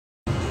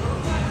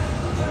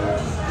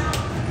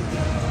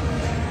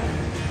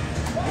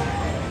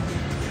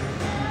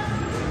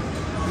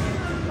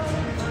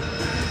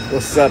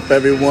What's up,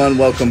 everyone?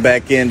 Welcome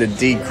back into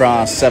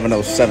D-Cross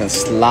 707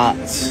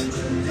 Slots.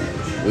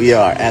 We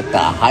are at the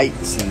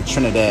Heights in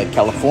Trinidad,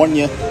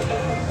 California,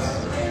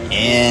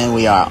 and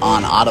we are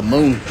on Autumn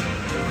Moon.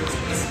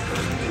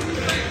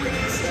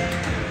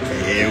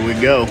 Here we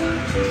go.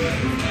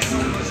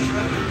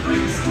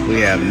 We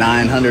have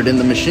 900 in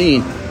the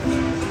machine.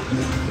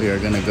 We are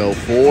going to go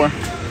for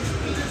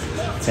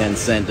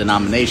 10-cent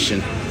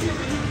denomination.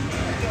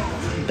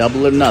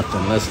 Double or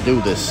nothing. Let's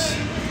do this.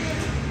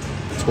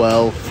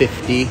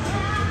 $12.50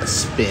 a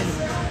spin.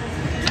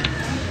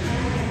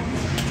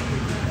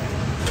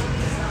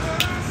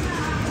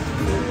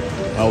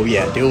 Oh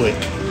yeah, do it.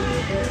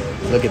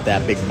 Look at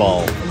that big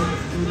ball.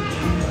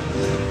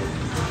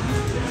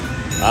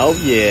 Oh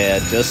yeah,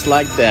 just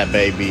like that,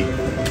 baby.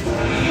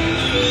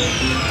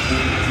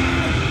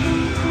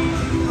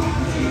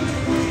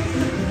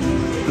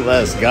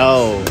 Let's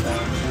go.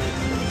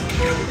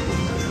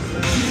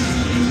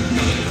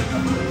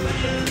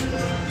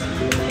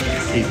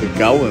 Keep it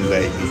going,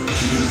 baby.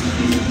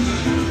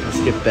 Let's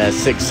get that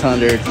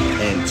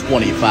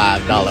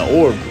 $625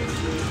 orb.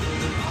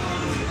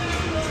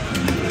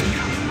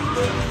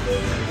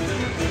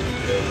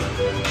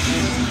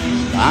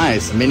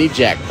 Nice mini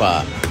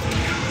jackpot.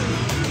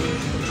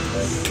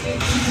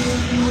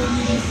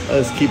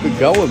 Let's keep it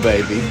going,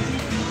 baby.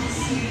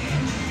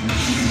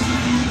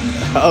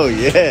 Oh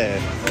yeah,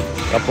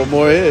 couple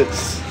more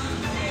hits.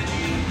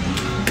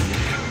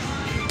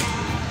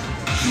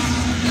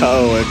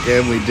 Oh, and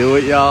can we do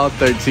it, y'all?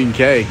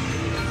 13K.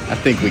 I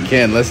think we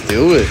can. Let's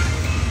do it.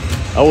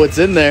 Oh, it's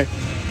in there.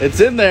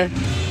 It's in there.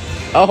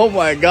 Oh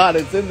my God,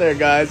 it's in there,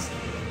 guys.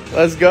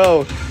 Let's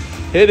go.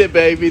 Hit it,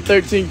 baby.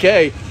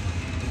 13K.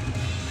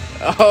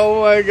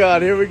 Oh my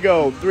God, here we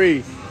go.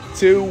 3,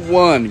 2,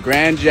 1.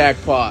 Grand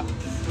jackpot.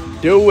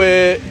 Do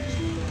it.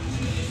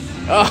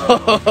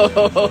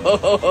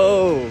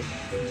 Oh,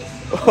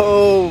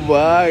 oh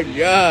my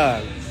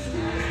God.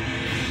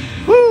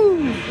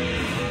 Woo.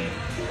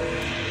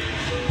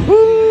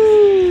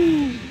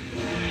 Woo.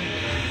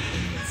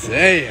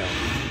 Damn.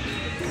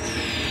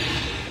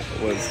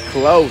 That was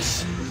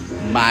close,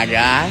 my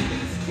guy.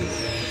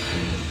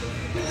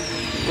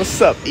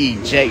 What's up,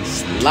 EJ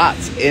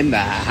Slots in the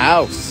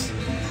house?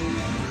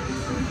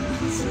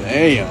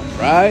 Damn,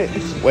 right?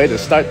 Way to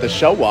start the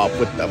show off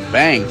with the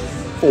bang.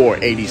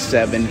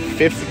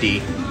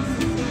 $487.50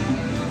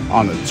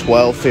 on a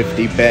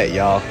 $12.50 bet,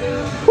 y'all.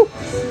 Whew.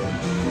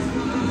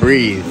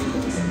 Breathe.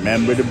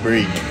 Remember to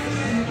breathe.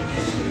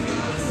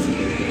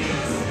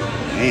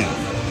 Damn.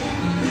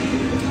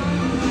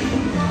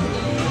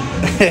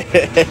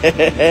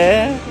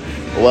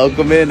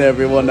 Welcome in,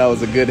 everyone. That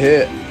was a good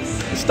hit.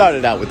 We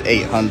started out with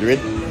 800.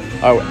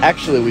 Or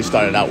actually, we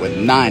started out with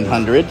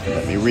 900.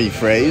 Let me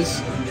rephrase.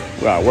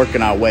 We are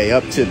working our way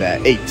up to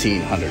that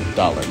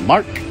 $1,800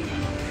 mark.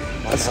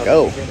 Let's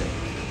go.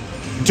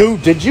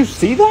 Dude, did you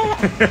see that?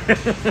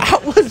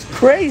 That was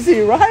crazy,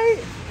 right?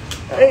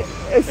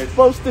 It's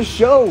supposed to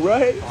show,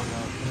 right?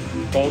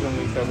 Golden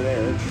Leaf over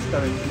there. It's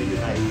starting to be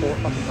like 4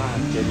 fucking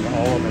times, getting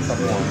all of them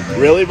except one.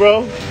 Really,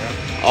 bro? Yeah.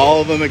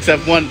 All of them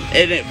except one,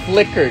 and it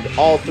flickered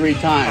all 3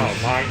 times. Oh,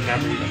 mine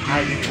never even.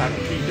 I didn't have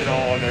to keep it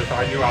all in there, so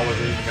I knew I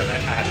wasn't even gonna. I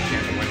had a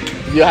chance of winning.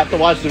 You have to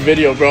watch the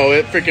video, bro.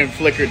 It freaking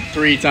flickered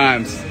 3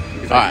 times.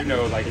 Because I do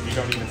know, like, if you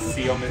don't even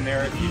see them in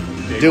there,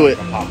 they do it.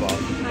 Pop up.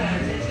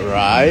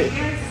 Right.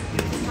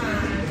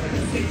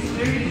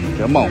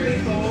 Come on.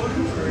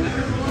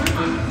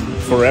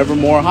 Forever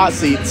more hot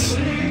seats.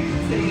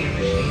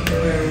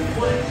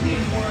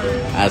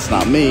 That's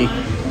not me.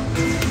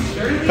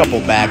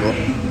 Couple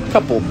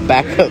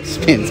backup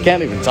spins.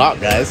 Can't even talk,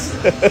 guys.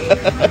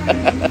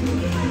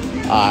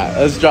 Alright,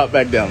 let's drop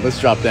back down. Let's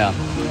drop down.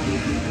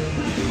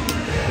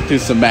 Do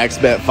some max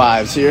bet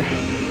 5s here.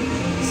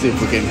 See if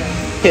we can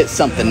hit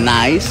something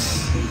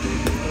nice.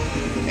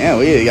 Yeah,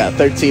 we got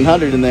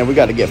 1,300 in there. We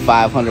got to get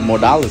 $500 more,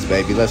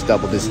 baby. Let's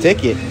double this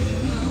ticket.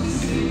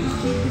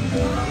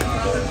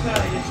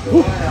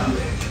 Whew.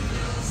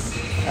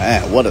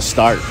 Man, what a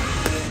start.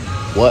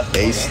 What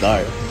a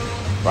start.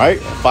 Right?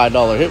 A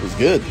 $5 hit was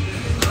good.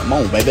 Come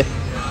on, baby.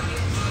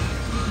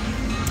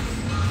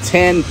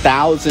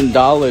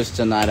 $10,000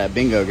 tonight at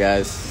bingo,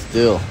 guys.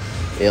 Still,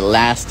 it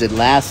lasted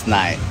last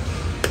night.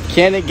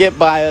 Can it get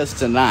by us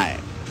tonight?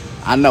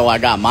 I know I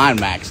got mine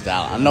maxed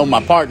out. I know my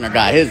partner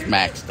got his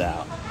maxed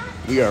out.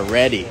 We are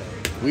ready.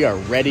 We are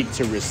ready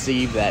to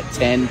receive that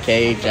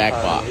 10K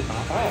jackpot.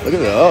 Look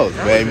at those,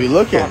 baby.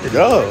 Look at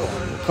those.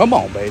 Come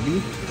on,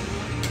 baby.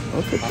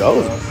 Look at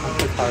those.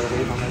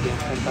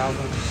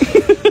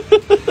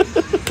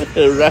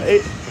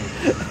 Right?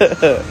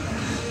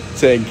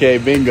 10K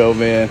bingo,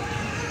 man.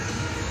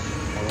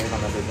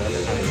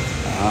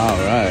 All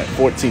right.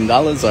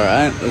 $14. All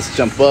right. Let's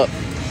jump up.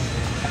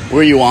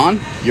 Were you on?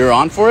 You're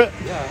on for it?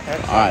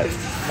 Yeah. All right.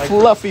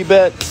 Fluffy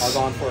bets. I was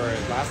on for it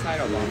last night.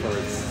 I was on for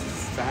it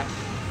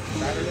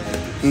Saturday.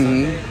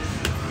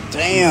 Mm-hmm.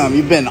 Damn,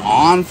 you've been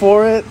on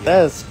for it?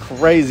 That's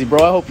crazy,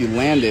 bro. I hope you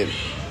landed.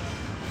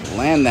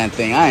 Land that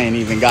thing. I ain't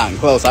even gotten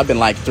close. I've been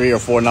like 3 or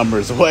 4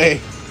 numbers away.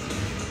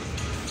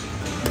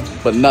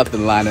 but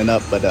nothing lining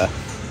up. But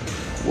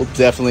we'll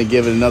definitely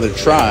give it another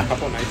try. A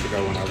couple of nights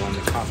ago when I won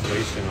the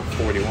constellation of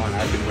 41,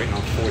 I've been waiting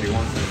on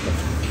 41 since the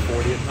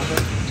 40th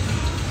number.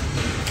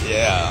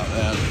 Yeah,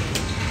 man.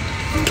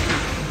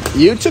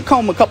 You took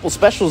home a couple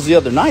specials the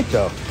other night,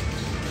 though.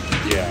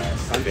 Yeah,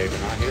 Sunday, but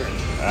not here.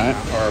 All right.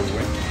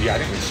 I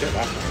didn't win shit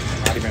last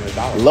night. Not even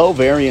 $1. Low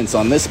variance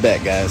on this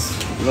bet, guys.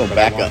 We'll go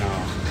back up. I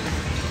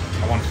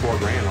won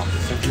 $4,000 off the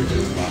Century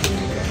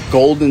spot.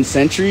 Golden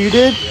Century, you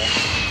did? Yeah.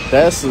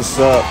 That's what's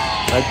up.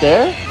 Right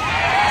there?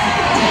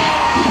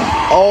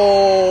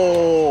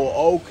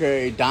 Oh,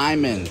 okay.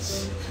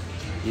 Diamonds.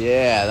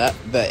 Yeah, that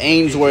the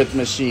Ainsworth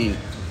machine.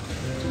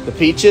 The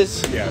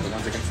peaches? Yeah, the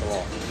ones against the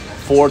wall.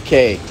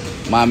 4K.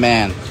 My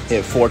man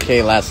hit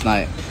 4K last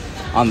night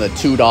on the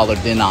 $2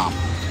 denom.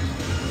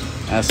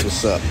 That's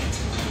what's up.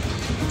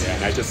 Yeah,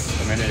 and I just,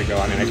 a minute ago,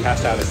 I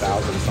cashed out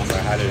 1,000 somewhere.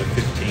 I had it at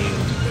 15.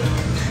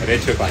 And they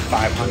took like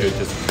 500,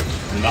 just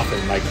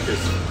nothing. Like,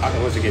 just, I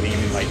wasn't getting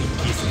even like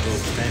decent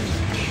little spin.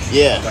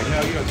 Yeah. I was like,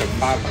 no, you don't took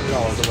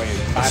 $500 away in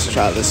 5 Let's minutes.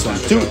 try this one.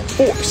 2,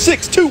 4,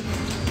 6, 2.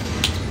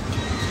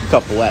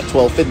 Couple at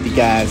 12.50,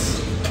 guys.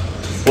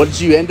 What did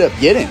you end up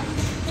getting?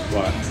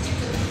 What?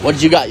 What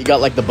did you got? You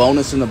got like the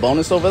bonus and the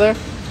bonus over there?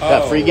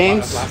 Got free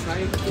games? Last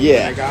night?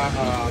 Yeah. I got,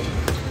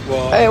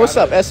 well. Hey, what's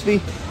up,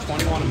 SV?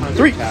 2,100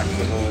 3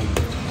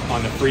 taxable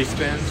on the free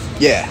spins.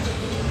 Yeah.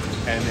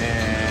 And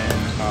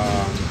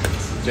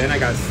then I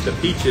got the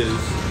peaches,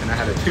 and I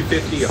had a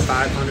 250, a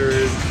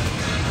 500,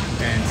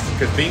 and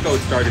because bingo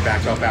started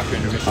back up after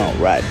intermission. All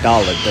right,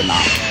 $1 denom.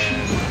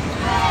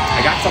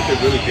 I got something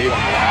really big on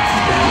the last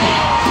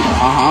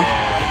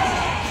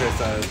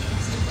spin.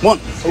 One.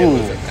 It Ooh.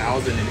 was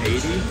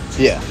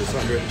 1,080. Yeah. Just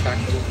under the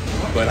taxable.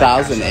 But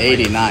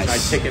 1,080, nice. My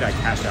ticket I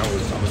cashed out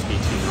was almost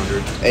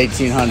 1,800.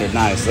 1,800,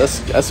 nice.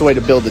 That's the way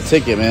to build the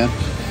ticket, man.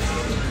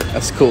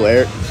 That's cool,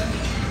 Eric.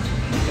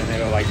 And they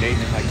were like,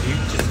 Nathan, like you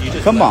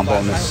just Come on,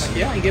 left last bonus. night. I'm like,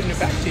 yeah, I'm giving it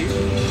back to you.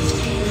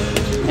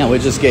 Yeah, we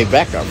just gave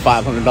back our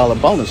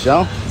 $500 bonus,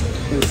 y'all.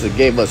 This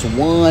gave us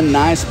one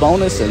nice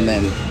bonus and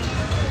then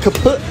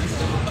kaput.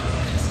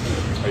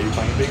 Are you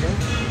playing bingo?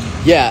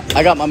 Yeah,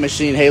 I got my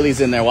machine.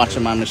 Haley's in there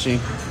watching my machine.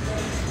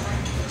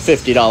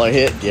 $50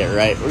 hit. Yeah,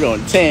 right. We're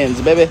going tens,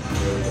 baby.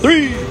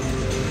 3.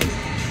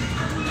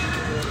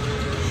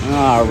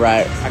 All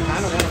right. I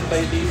kind of want to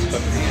play these, but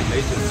man,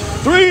 they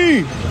just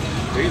 3.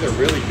 they're either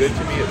really good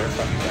to me or they're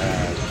fucking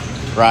bad.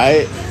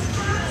 Right.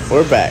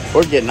 We're back.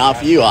 We're getting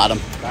off you, Autumn.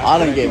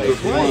 Autumn gave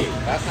us one.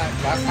 Last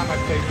time I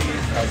played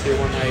these, I was here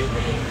one night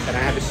and I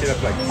had to shit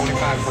up like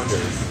 2,500.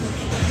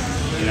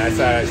 And I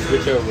decided I'd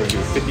switch over and do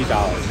 $50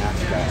 max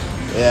that.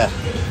 Yeah.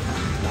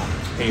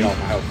 Paid all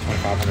my help,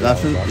 $2,500.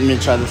 Nothing. Let me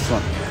try this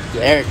one.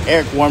 Yeah.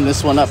 Eric warmed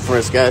this one up for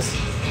us, guys.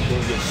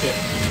 Didn't get shit.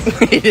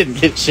 He didn't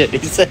get shit, he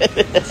said.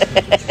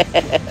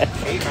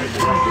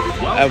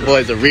 That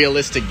boy's a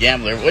realistic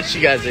gambler. What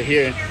you guys are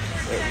hearing?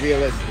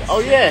 Realistic. Oh,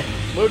 yeah.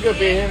 We're going to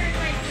be here.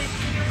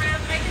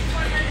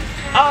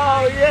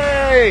 Oh,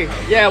 yay.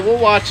 Yeah, we'll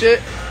watch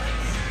it.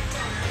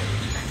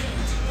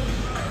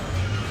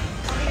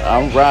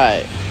 All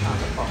right.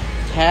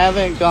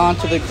 Haven't gone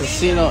to the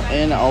casino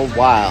in a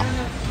while.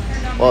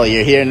 Well,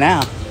 you're here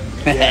now.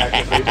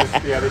 Yeah,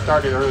 they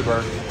started early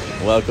bird.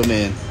 Welcome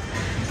in.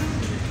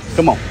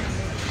 Come on.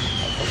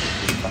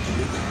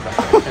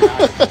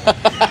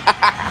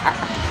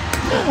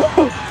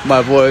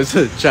 My boys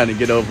trying to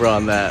get over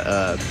on that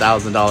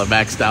 $1,000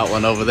 maxed out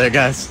one over there,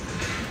 guys.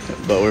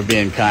 But we're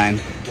being kind,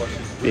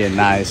 being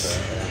nice.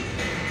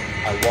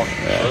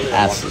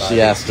 She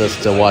asked us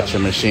to watch her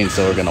machine,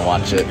 so we're gonna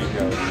watch it.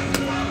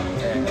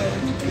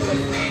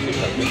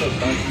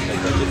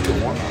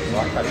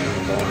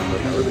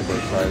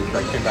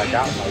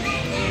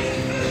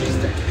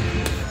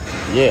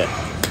 Yeah,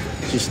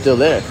 she's still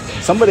there.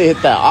 Somebody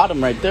hit that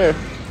Autumn right there.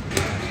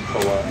 For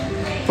what?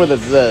 For the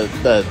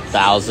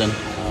 1,000.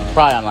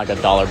 Probably on like a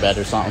 $1 bet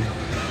or something.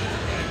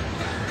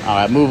 All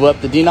right, move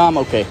up the denom.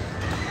 Okay.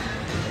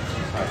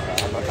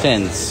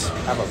 Tens. I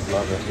have a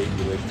love-hate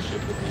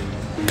relationship with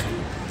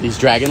these. These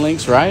Dragon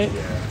Links, right?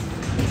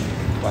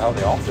 Yeah. Well, hell,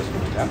 they all just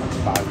went down like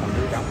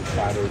 500, down like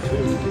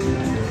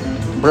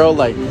 502. Bro,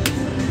 like,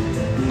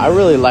 I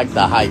really like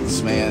the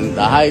Heights, man.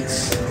 The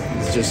Heights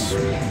is just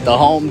the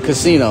home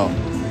casino.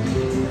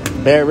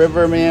 Bear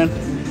River, man.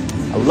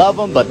 I love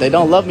them, but they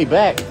don't love me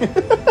back.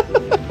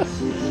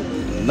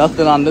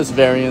 Nothing on this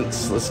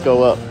variance. Let's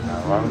go up.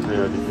 I was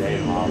there the day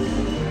and off.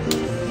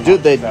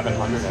 Dude, they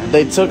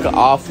 700. took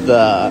off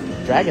the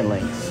Dragon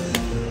Links.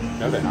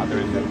 No, they're not. They're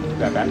in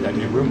that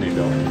new room they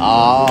built.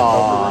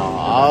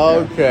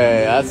 Oh,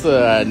 okay. That's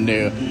what I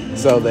knew.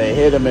 So they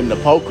hit him in the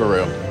poker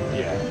room.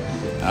 Yeah.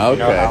 Okay. You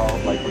know how,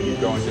 like, when you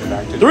go into the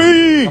back to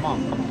 3. Come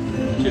on.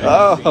 To the,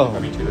 Oh. I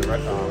mean, to the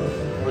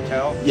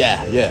hotel.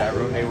 Yeah. That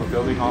room they were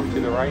building off to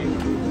the right,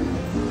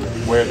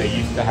 where they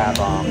used to have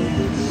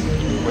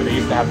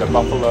the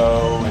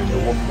buffalo and the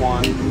wolf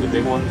one, the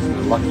big ones, and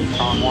the Lucky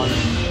Charm one.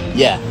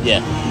 Yeah.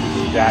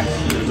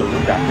 There's a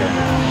room back there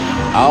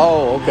now.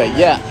 Oh, okay.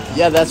 Yeah.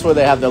 That's where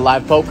they have the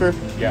live poker.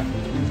 Yeah.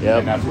 Yep.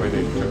 And that's where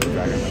they took the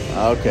Dragon Link.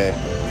 Okay.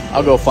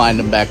 I'll go find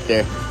them back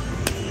there.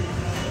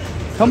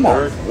 Come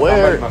on,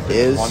 where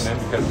is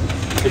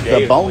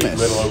the bonus? A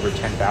little over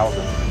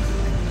 10,000.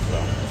 So.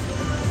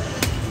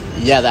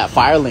 Yeah, that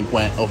Firelink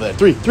went over there.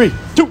 3,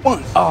 2,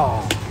 1.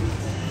 Oh.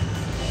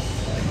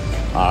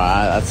 All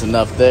right, that's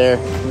enough there.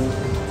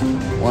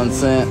 1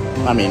 cent.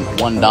 I mean,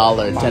 $1,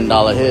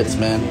 $10 hits,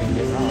 man.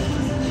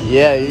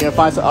 Yeah, you're gonna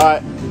find some.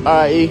 All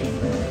right, E.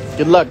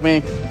 Good luck,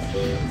 man.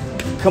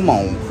 Come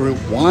on, Group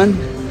 1.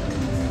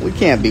 We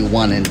can't be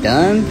one and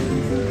done.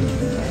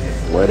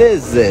 What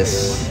is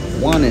this?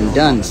 One and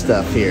done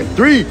stuff here.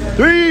 3.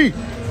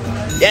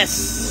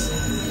 Yes.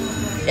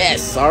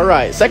 All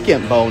right,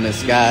 second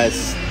bonus,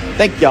 guys.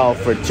 Thank y'all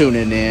for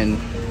tuning in.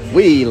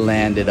 We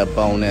landed a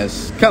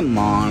bonus. Come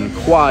on,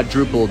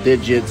 quadruple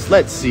digits.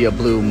 Let's see a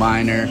blue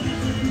minor.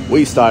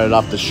 We started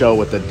off the show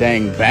with a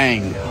dang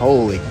bang.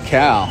 Holy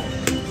cow.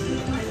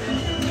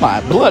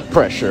 My blood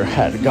pressure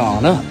had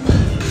gone up.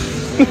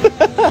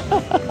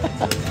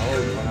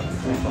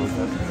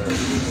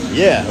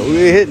 Yeah,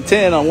 we're hitting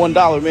 10 on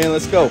 $1, man.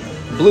 Let's go.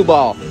 Blue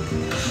ball.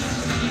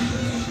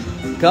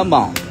 Come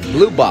on,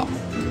 blue ball.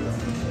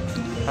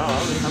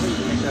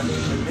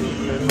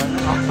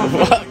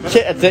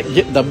 Can't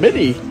get the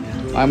mini.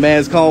 My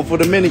man's calling for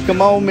the mini.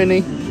 Come on,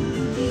 mini.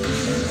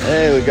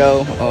 There we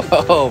go.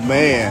 Oh,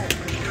 man.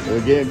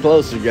 We're getting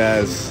closer,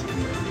 guys.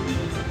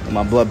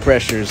 My blood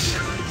pressure's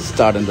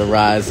starting to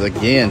rise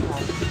again.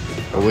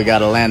 But we got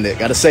to land it.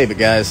 Got to save it,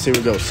 guys. Here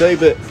we go.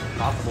 Save it.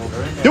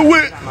 Do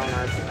it.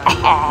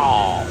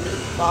 Oh,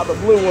 not the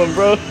blue one,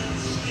 bro.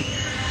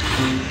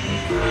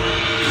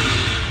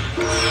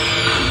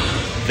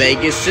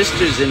 Vegas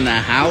Sisters in the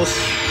house.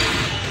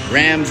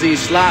 Ramsey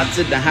Slots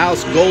in the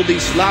house. Goldie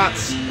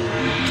Slots.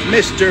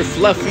 Mr.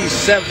 Fluffy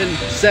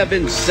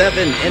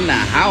 777 in the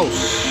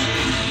house.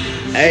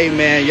 Hey,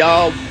 man,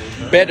 y'all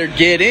better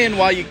get in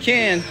while you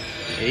can.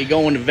 You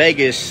going to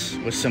Vegas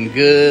with some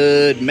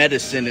good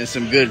medicine and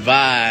some good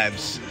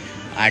vibes.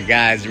 Our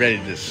guys ready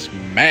to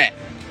smack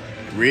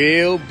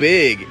real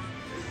big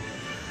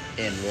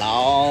in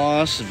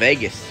Las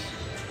Vegas.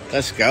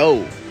 Let's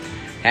go.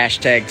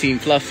 Hashtag Team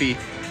Fluffy.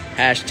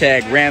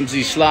 Hashtag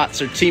Ramsey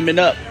Slots are teaming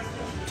up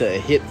to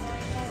hit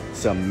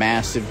some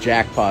massive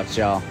jackpots,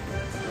 y'all.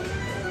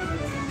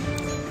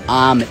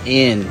 I'm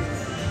in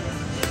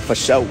for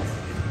sure.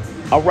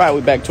 All right,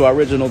 we're back to our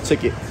original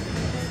ticket.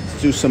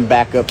 Let's do some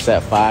backups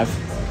at 5.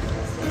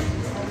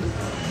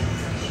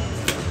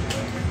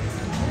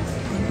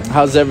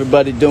 How's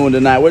everybody doing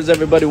tonight? Where's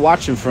everybody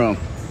watching from?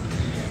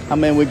 How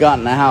many we got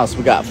in the house?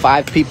 We got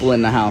 5 people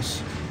in the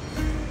house.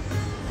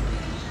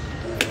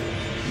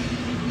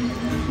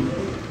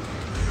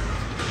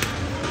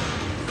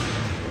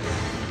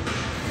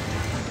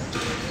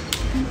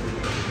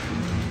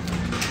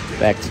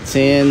 Back to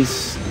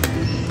 10s.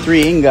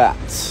 3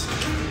 ingots.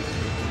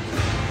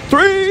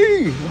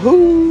 3!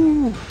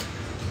 Woo!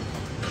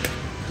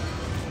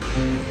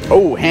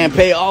 Oh, hand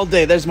pay all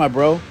day. There's my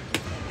bro.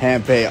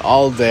 Hand pay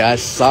all day. I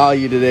saw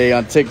you today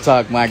on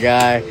TikTok, my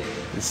guy.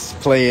 Just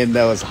playing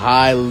those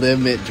high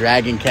limit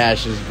dragon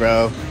caches,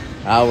 bro.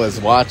 I was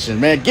watching.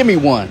 Man, give me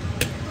one.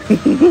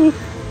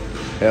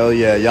 Hell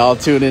yeah. Y'all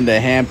tune into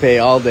hand pay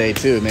all day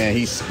too, man.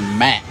 He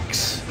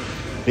smacks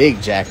big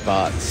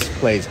jackpots.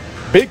 Plays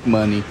big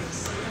money.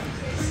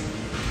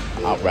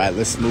 All right,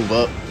 let's move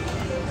up.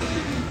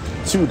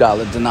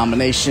 $2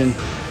 denomination.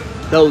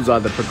 Those are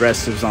the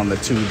progressives on the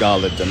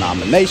 $2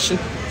 denomination.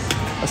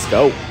 Let's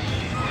go.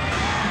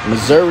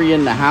 Missouri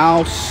in the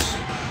house.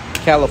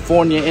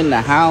 California in the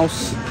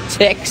house.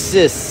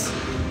 Texas.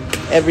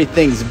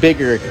 Everything's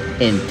bigger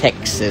in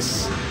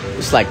Texas.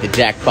 Just like the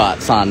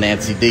jackpots on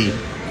Nancy D.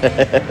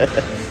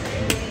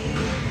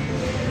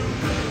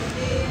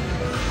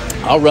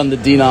 I'll run the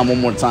denom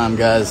one more time,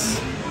 guys.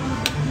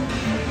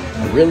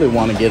 I really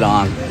want to get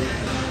on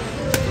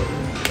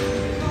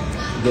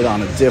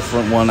a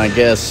different one, I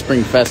guess.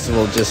 Spring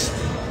Festival just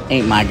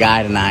ain't my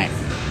guy tonight.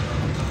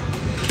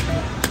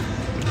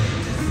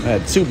 I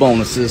had 2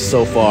 bonuses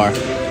so far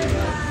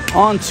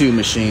on 2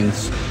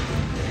 machines.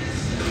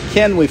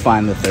 Can we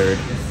find the 3rd?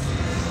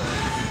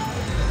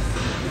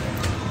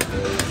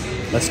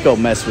 Let's go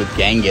mess with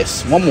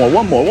Genghis. One more.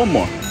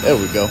 There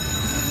we go.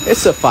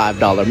 It's a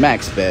 $5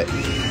 max bet.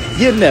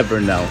 You never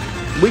know.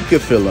 We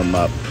could fill them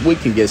up. We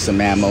can get some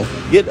ammo.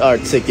 Get our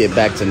ticket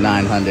back to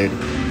 900.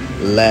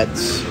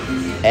 Let's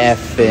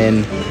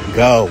effing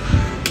go.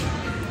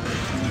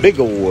 Big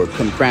orb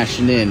come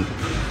crashing in.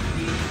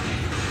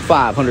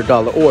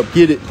 $500 orb.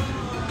 Get it.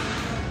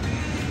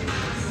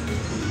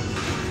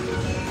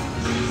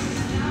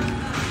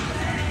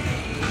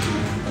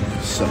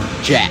 Some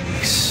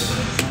jacks.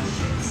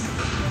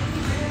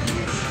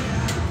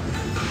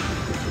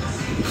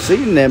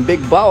 Seeing them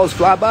big balls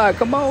fly by.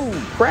 Come on.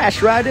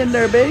 Crash right in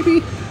there,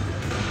 baby.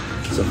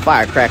 Some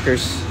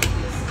firecrackers.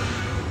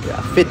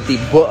 Got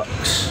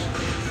 $50.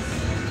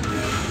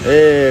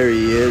 There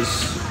he is.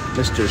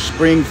 Mr.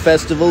 Spring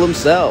Festival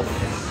himself.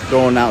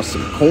 Throwing out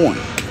some coin.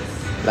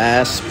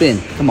 Last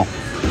spin. Come on.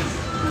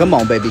 Come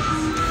on, baby.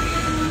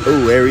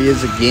 Oh, there he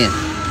is again.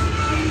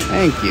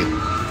 Thank you.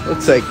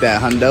 We'll take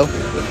that, hundo.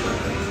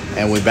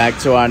 And we're back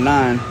to our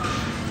 9.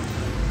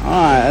 All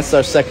right, that's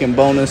our second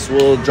bonus.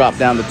 We'll drop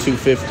down to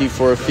 250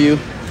 for a few.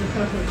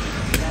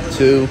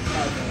 2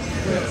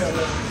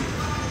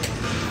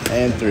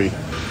 and 3.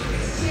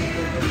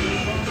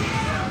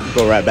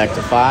 Go right back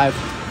to 5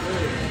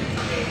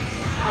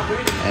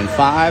 and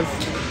 5.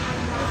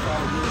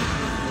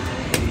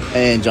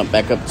 And jump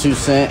back up 2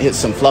 cents. Hit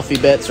some fluffy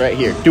bets right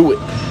here. Do it.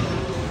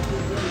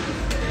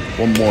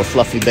 One more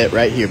fluffy bet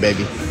right here,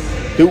 baby.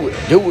 Do it,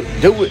 do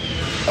it, do it.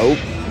 Oh.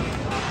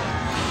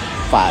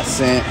 5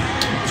 cents.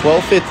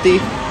 12.50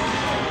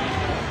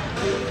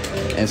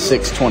 and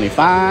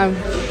 6.25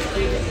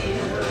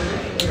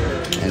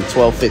 and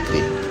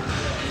 12.50.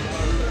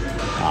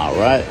 All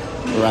right,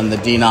 run the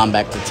denom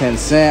back to 10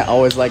 cents.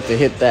 Always like to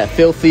hit that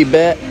filthy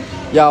bet.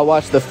 Y'all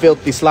watch the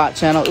Filthy Slot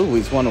channel. Ooh,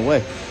 he's one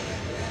away.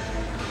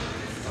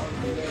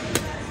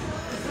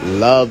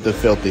 Love the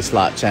Filthy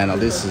Slot channel.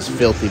 This is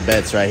filthy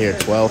bets right here.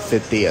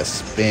 12.50 a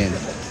spin.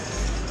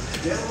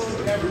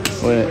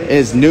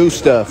 His new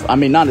stuff. I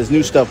mean, not his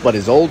new stuff, but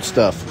his old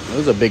stuff.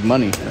 Those are big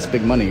money. That's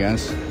big money,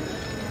 guys.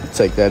 I'll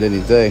take that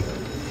any day.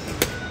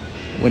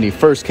 When he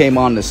first came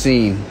on the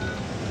scene,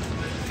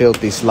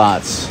 Filthy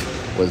Slots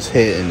was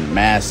hitting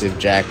massive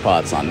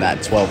jackpots on that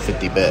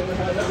 12.50 bet.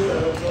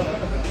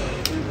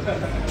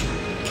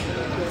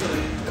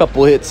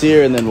 Couple hits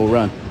here, and then we'll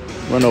run.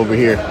 Run over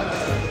here.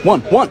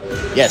 One.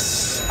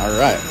 Yes. All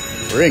right.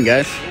 We're in,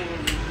 guys.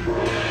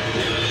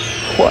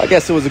 Well, I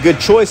guess it was a good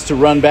choice to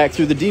run back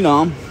through the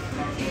denom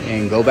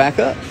and go back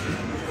up.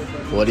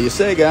 What do you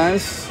say,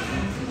 guys?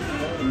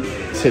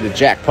 Let's hit a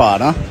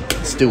jackpot, huh?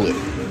 Let's do it.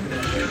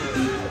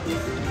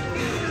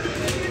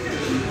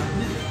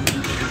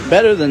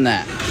 Better than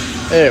that.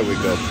 There we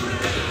go.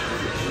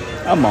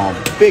 Come on,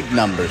 big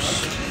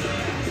numbers.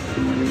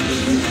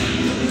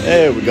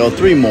 There we go.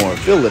 3 more.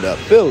 Fill it up.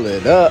 Fill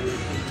it up.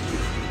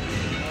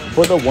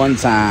 For the one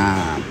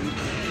time.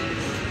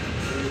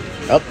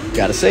 Up.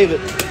 Gotta save it.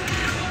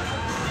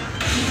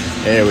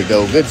 There we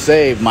go. Good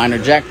save. Minor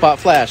jackpot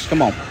flash.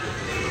 Come on.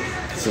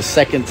 It's the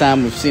second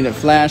time we've seen it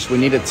flash. We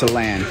need it to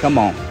land. Come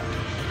on.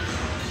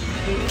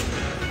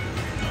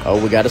 Oh,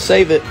 we got to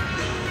save it.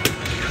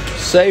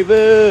 Save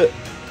it.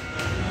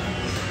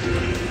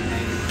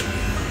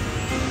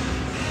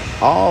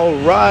 All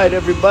right,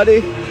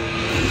 everybody.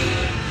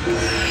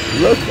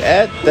 Look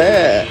at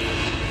that.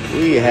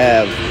 We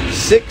have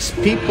 6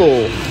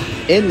 people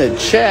in the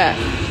chat.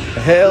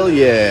 Hell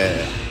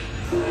yeah.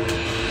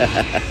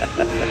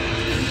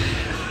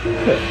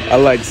 I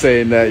like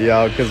saying that,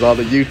 y'all, because all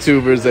the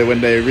YouTubers, that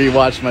when they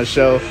rewatch my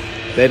show,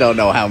 they don't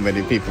know how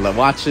many people are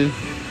watching.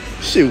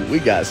 Shoot, we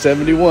got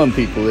 71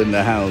 people in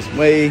the house.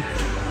 We're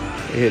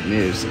hitting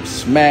here some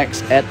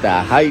smacks at the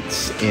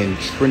Heights in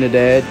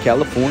Trinidad,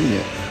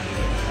 California.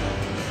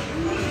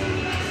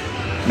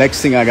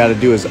 Next thing I got to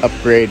do is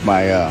upgrade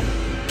my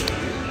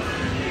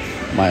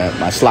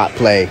my slot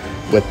play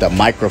with the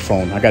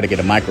microphone. I got to get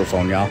a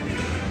microphone, y'all.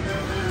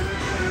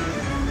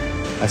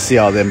 I see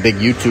all them big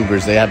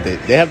YouTubers. They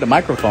have the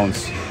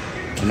microphones.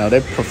 You know,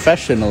 they're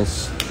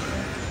professionals,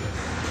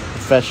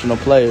 professional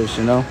players.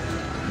 You know,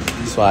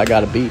 that's why I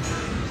gotta be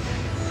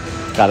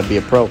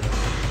a pro.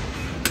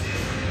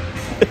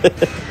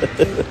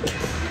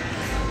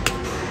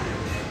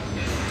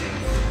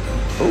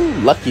 Ooh,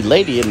 lucky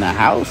lady in the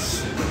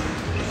house.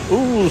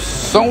 Ooh,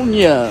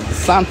 Sonia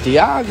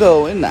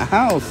Santiago in the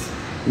house.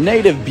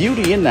 Native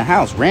Beauty in the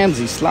house.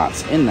 Ramsey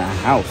Slots in the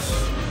house.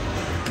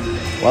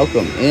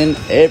 Welcome in,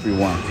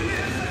 everyone.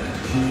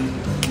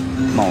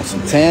 Come on,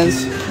 some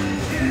 10s.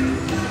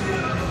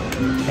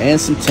 And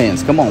some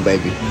 10s. Come on,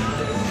 baby.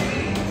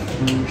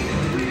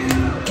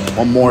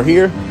 One more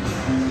here.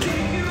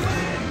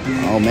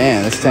 Oh,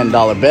 man, this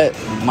 $10 bet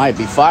might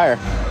be fire.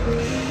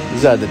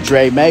 These are the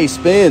Dre May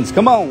spins.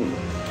 Come on.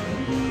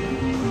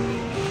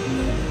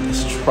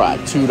 Let's try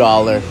 $2,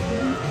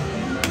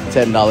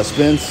 $10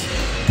 spins.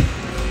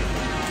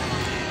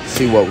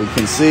 See what we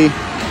can see.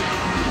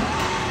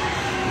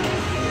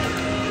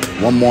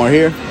 One more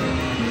here.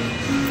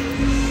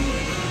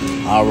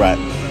 All right.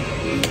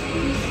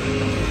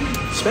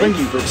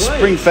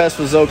 Spring Fest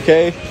was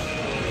okay.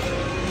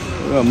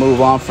 We're gonna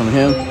move on from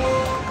him.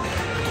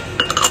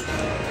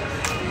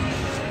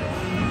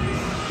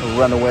 We'll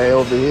run away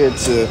over here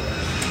to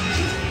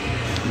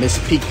Miss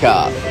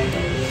Peacock.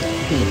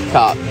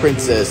 Peacock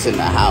Princess in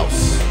the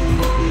house.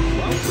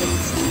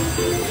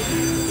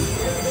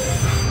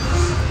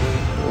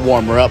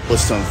 Warm her up with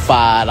some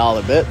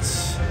 $5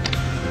 bets.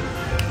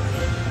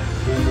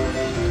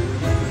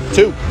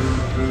 2.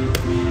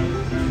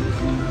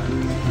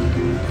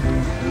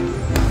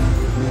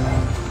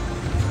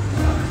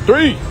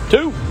 3,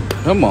 2.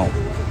 Come on.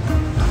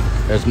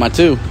 There's my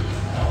 2.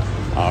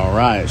 All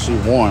right, she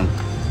warm.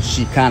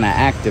 She kind of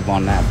active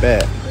on that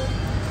bet.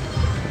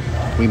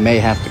 We may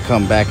have to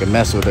come back and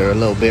mess with her a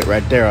little bit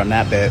right there on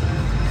that bet.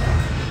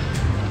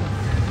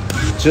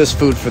 Just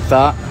food for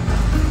thought.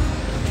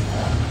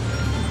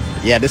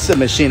 Yeah, this is a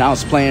machine I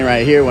was playing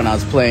right here when I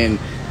was playing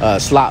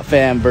Slot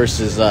Fam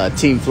versus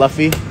Team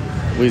Fluffy.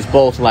 We was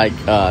both like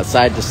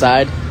side to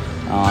side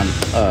on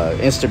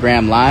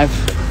Instagram Live.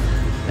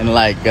 And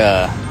like,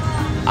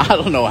 I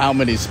don't know how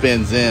many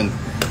spins in,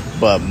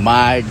 but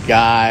my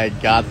guy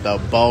got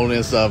the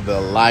bonus of the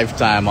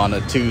lifetime on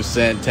a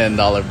 2-cent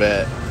 $10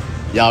 bet.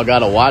 Y'all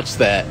gotta watch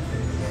that.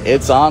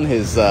 It's on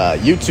his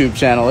YouTube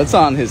channel. It's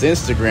on his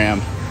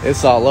Instagram.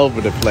 It's all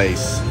over the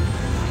place.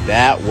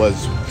 That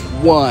was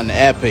one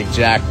epic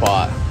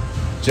jackpot.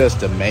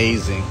 Just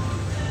amazing.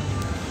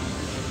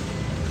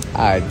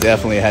 I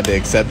definitely had to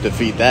accept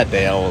defeat that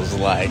day. I was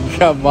like,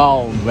 come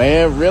on,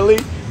 man, really?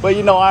 But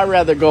you know, I'd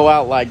rather go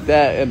out like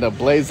that in the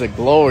blaze of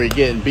glory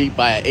getting beat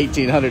by an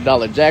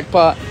 $1,800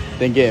 jackpot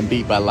than getting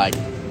beat by like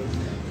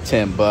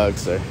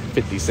 $10 or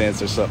 50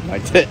 cents or something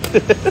like that.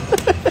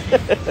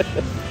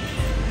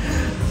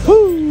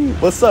 Woo!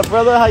 What's up,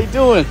 brother? How you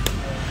doing?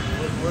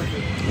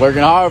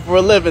 Working hard for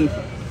a living.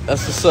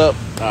 That's what's up.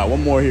 All right,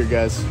 one more here,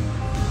 guys.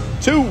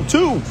 Two.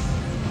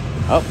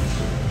 Oh,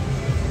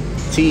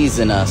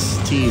 teasing us.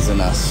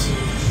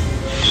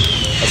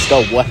 Let's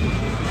go, boy.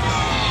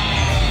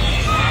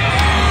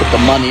 Put the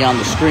money on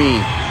the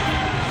screen.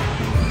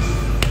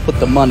 Put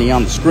the money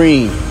on the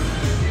screen.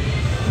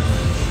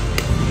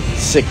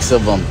 6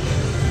 of them.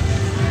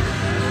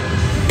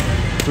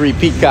 3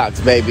 peacocks,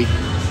 baby.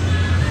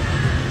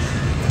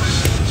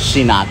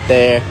 She not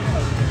there.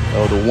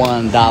 Oh, the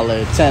 $1,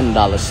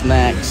 $10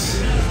 snacks.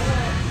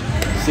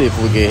 See if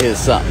we can hit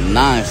something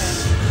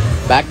nice.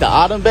 Back to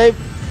Autumn, babe?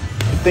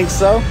 You think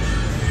so?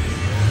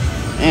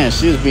 Man,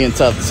 she was being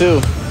tough too.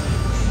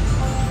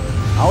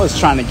 I was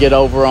trying to get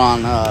over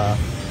on I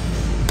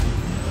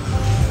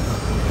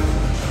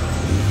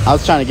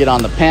was trying to get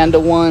on the Panda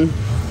one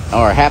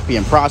or Happy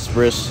and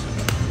Prosperous.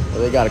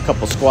 Well, they got a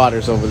couple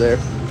squatters over there.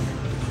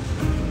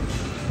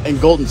 And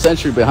Golden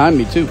Century behind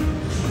me too.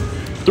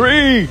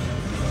 3!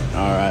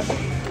 Alright.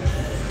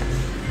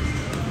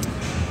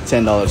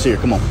 $10 here,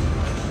 come on.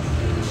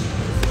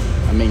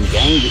 I mean,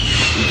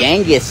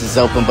 Genghis is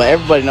open, but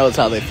everybody knows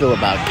how they feel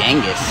about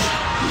Genghis.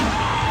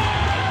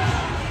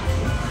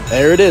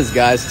 There it is,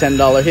 guys.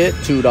 $10 hit,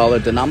 $2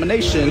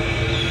 denomination.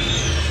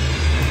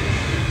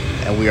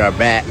 And we are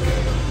back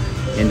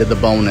into the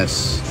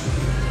bonus.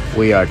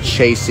 We are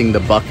chasing the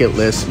bucket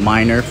list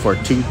minor for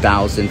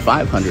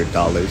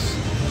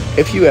 $2,500.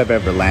 If you have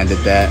ever landed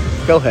that,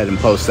 go ahead and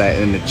post that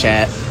in the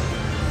chat.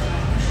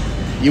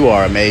 You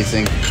are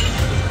amazing.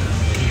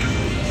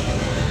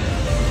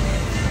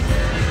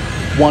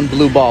 1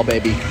 blue ball,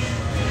 baby.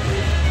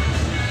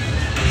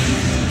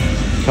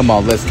 Come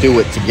on, let's do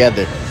it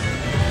together.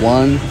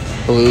 1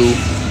 blue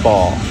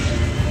ball.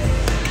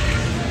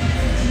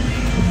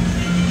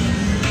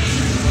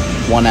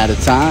 1 at a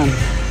time.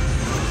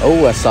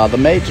 Oh, I saw the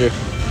major.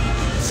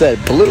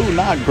 Said blue,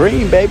 not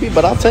green, baby,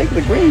 but I'll take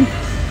the green.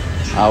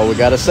 Oh, we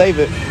gotta save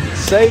it.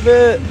 Save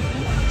it.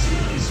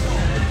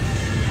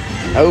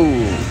 Oh,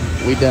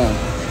 we done.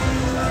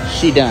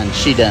 She done.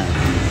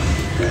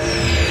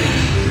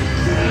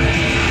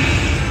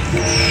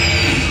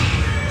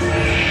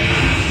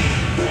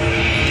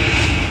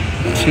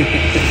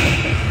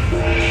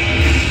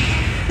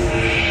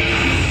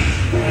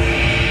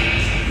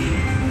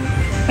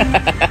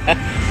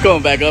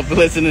 Going back up,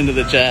 listening to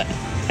the chat.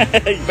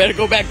 You better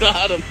go back to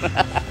Autumn.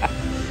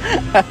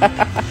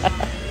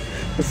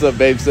 What's up,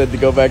 babe? Said to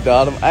go back to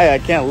Autumn. Hey, I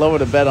can't lower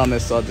the bet on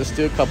this, so I'll just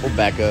do a couple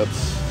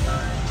backups.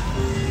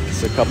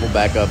 Just a couple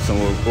backups, and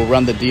we'll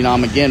run the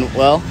denom again.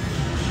 Well,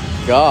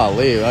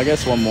 golly, I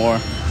guess 1 more.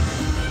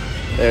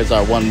 There's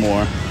our 1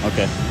 more.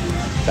 Okay,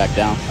 back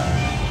down.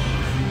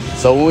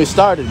 So when we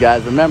started,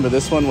 guys, remember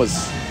this one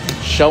was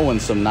showing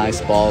some nice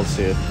balls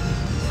here.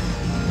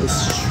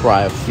 Let's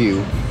try a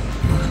few.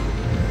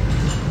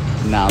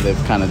 Now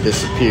they've kind of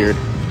disappeared.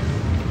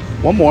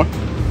 1 more.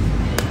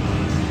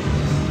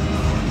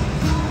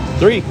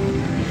 3.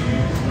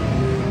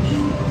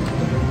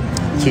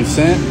 2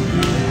 cent.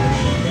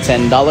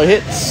 $10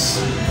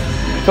 hits.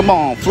 Come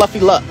on,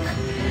 Fluffy Luck.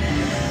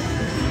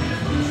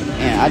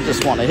 Man, I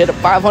just want to hit a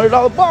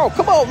 $500 ball.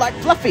 Come on, like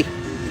Fluffy.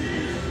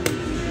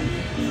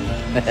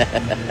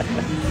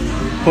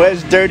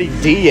 Where's Dirty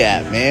D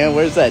at, man?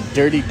 Where's that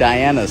Dirty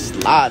Diana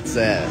Slots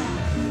at?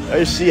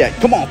 Where's she at?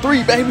 Come on,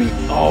 3, baby.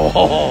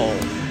 Oh,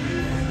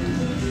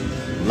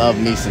 love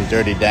me some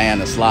Dirty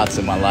Diana Slots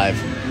in my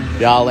life.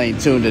 Y'all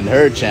ain't tuned in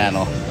her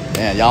channel.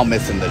 Man, y'all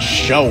missing the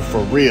show for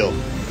real.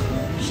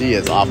 She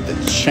is off the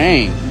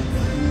chain.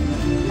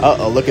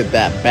 Uh-oh, look at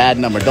that bad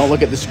number. Don't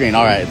look at the screen.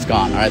 All right, it's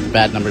gone. All right, the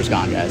bad number's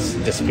gone, guys.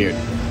 It disappeared.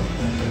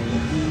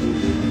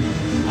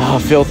 Oh,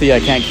 filthy. I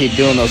can't keep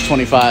doing those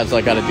 25s.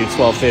 I got to do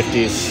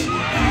 1250s.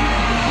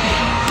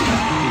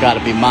 Got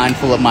to be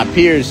mindful of my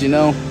peers, you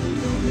know.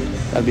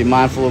 Got to be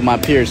mindful of my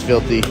peers,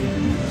 filthy.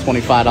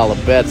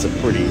 $25 bets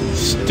are pretty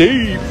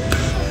steep.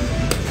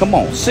 Come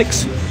on,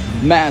 6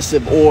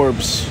 massive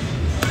orbs.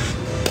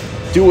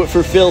 Do it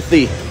for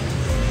filthy.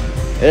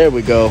 There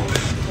we go.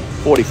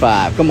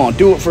 45. Come on,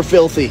 do it for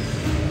filthy.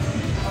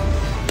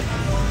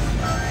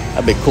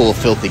 That'd be cool if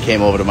Filthy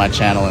came over to my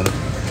channel and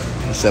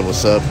said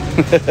what's up.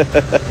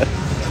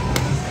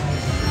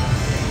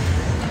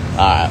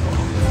 Alright,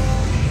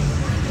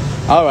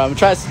 I'm gonna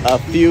try a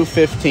few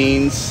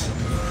 15s.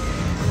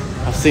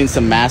 I've seen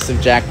some massive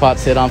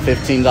jackpots hit on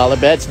 $15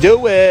 bets.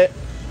 Do it.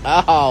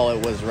 Oh,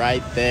 it was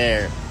right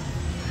there.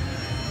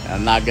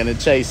 I'm not going to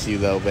chase you,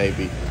 though,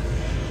 baby.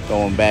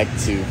 Going back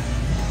to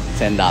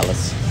 $10.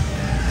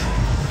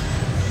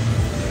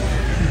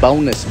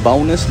 Bonus,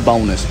 bonus,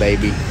 bonus,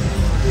 baby.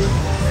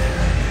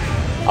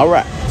 All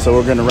right, so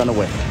we're going to run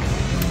away.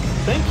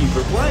 Thank you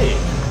for playing.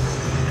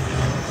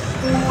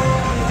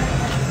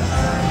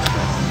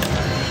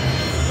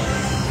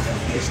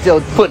 You're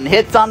still putting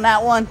hits on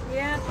that one?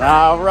 Yeah.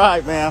 All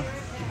right, man.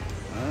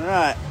 All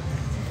right.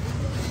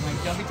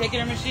 Like, don't be taking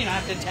her machine. I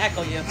have to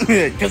tackle you.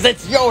 Because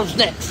it's yours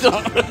next.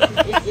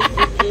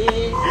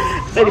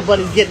 If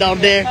anybody's getting on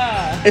there,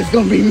 it's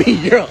going to be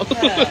me, girl.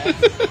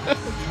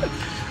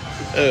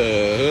 I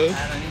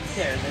don't even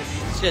care.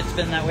 This shit's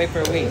been that way for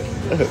a week.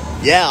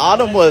 Yeah,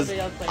 Autumn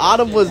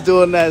was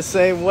doing that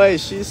same way.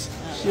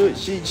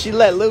 She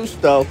let loose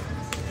though.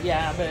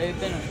 Yeah, but it's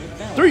been a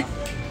 3.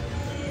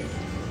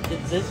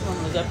 while. This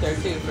one was up there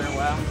too for a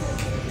while.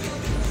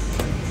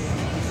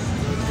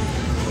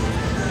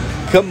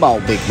 Come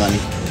on, big money.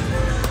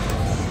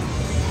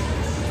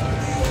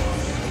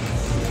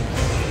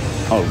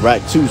 All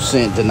right,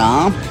 2-cent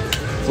denom.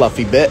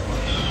 Fluffy bet.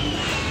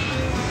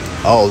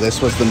 Oh,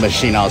 this was the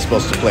machine I was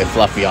supposed to play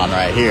Fluffy on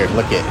right here.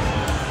 Look at,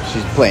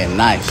 she's playing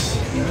nice.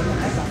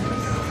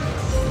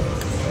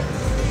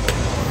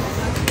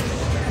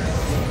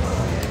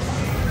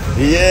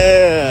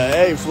 Yeah,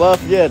 hey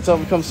Fluff, yeah, tell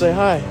him to come say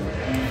hi.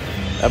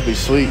 That'd be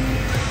sweet.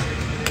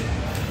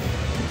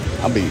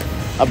 I'll be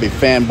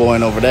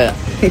fanboying over that.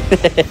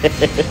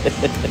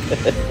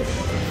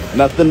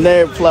 Nothing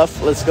there,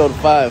 Fluff. Let's go to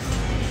 5.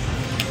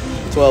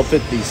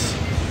 12.50s.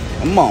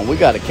 Come on, we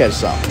gotta catch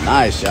something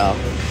nice, y'all.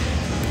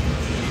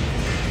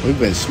 We've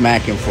been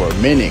smacking for a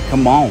minute.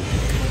 Come on.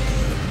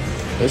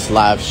 This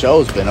live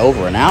show's been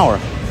over an hour.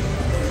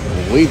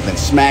 We've been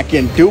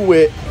smacking. Do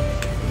it.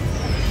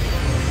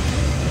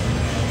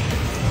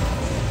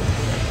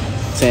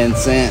 10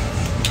 cent.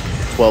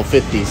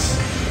 12.50s.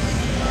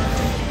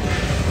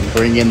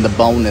 Bring in the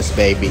bonus,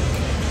 baby.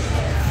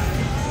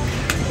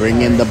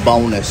 Bring in the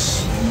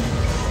bonus.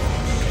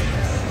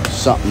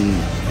 Something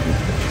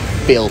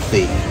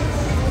filthy.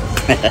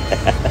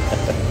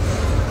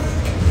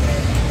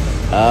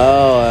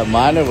 Oh, a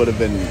minor would have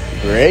been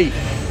great.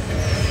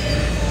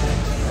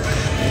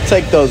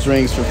 Take those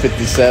rings for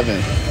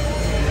 57.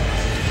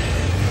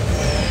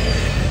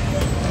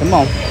 Come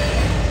on.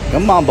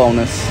 Come on,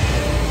 bonus.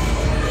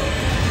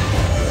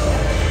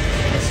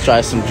 Let's try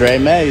some Dre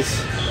Mays.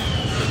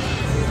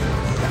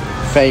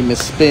 Famous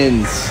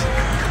spins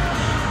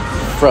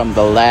from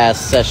the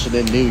last session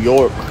in New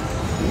York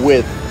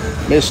with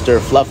Mr.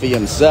 Fluffy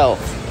himself.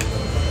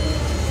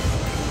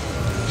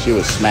 She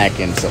was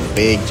smacking some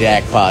big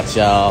jackpots,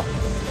 y'all.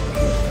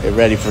 Get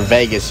ready for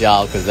Vegas,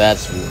 y'all, because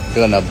that's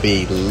gonna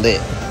be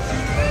lit.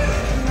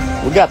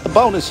 We got the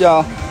bonus,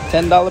 y'all.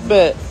 $10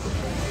 bet.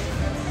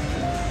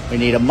 We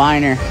need a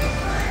minor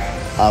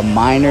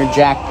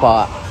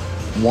jackpot.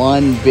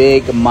 One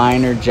big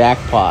minor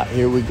jackpot.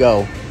 Here we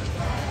go.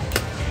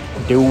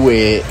 Do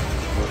it.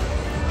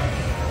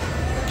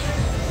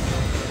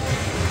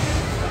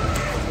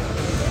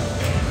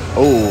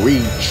 Oh,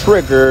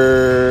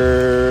 re-trigger.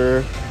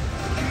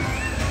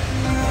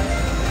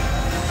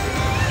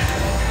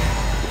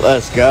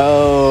 Let's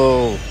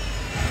go.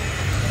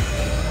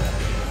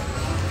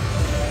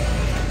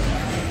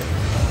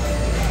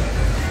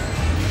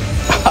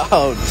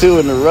 Oh, 2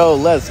 in a row.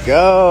 Let's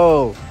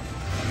go.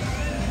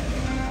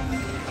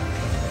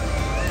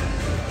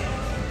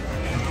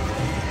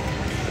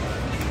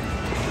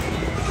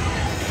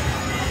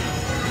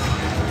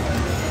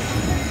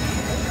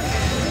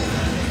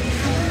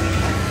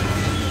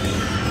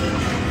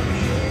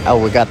 Oh,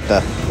 we got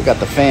the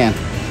fan.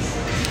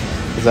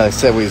 As I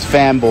said, we was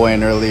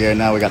fanboying earlier.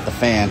 Now we got the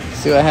fan.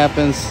 See what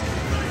happens?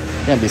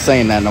 Can't be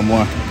saying that no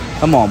more.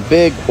 Come on,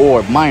 big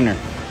or minor.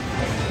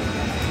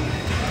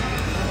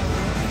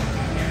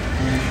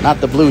 Not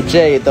the Blue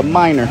Jay, the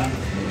minor.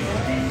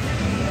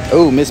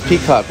 Oh, Miss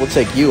Peacock, we'll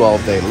take you all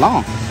day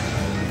long.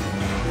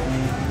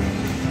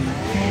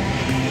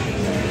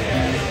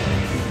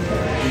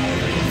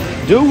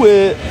 Do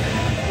it.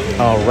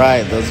 All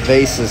right, those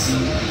vases.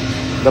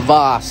 The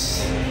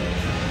vase.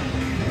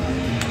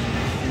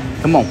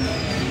 Come on.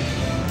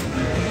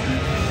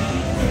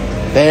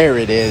 There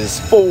it is.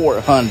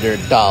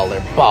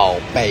 $400 ball,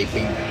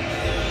 baby.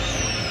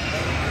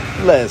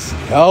 Let's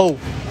go.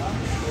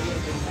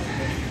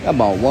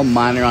 Come on. One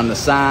minor on the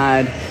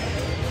side.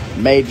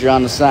 Major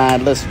on the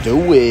side. Let's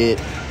do it.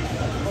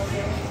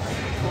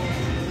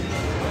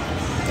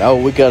 Oh,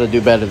 we got to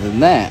do better than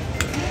that.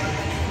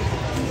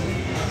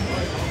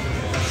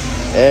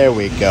 There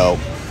we go.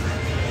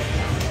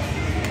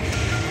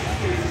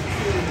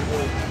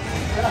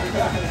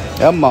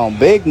 Come on,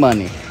 big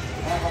money.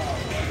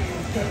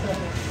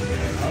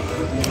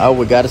 Oh,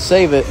 we got to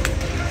save it.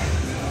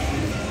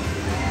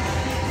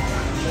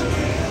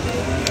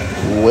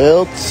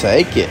 We'll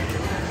take it.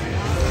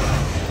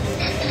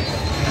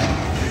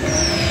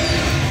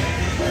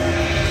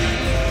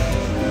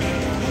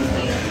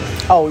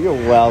 Oh, you're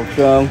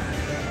welcome.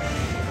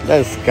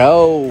 Let's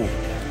go.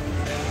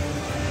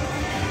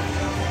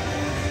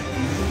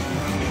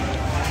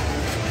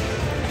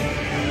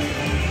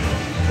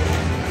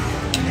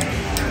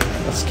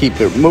 Let's keep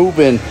it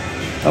moving.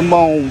 Come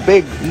on,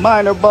 big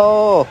minor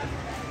ball.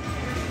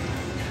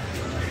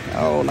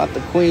 Oh, not the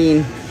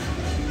queen.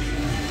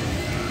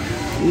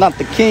 Not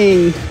the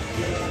king.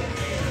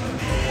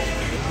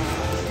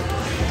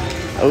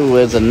 Oh,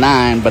 there's a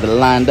 9, but it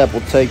lined up.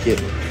 We'll take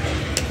it.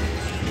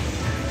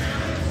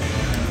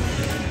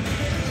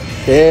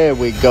 There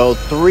we go.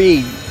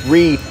 3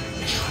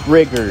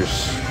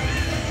 re-triggers.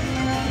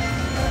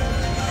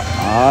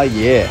 Oh,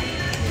 yeah.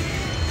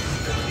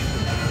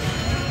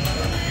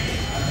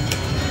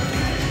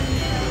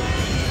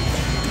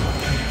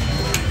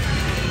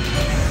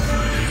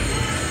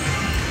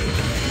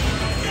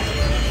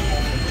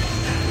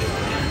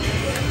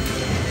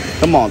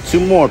 Come on, 2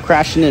 more.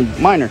 Crashing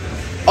in minor.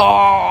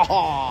 Oh!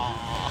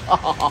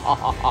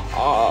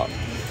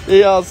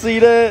 Y'all see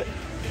that?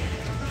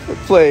 We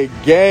played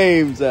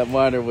games. That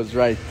minor was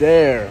right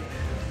there.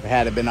 It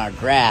had it been our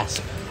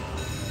grasp.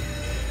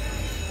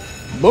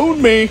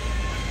 Moon me.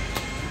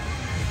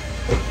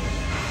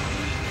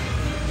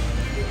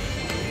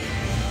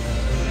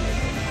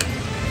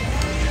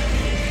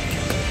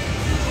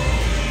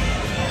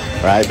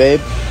 Right,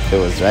 babe? It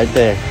was right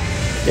there.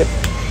 Yep.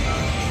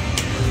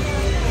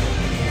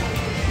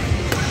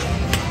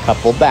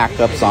 Couple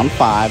backups on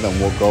 5, and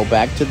we'll go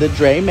back to the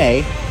Dre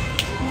May.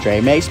 Dre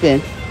May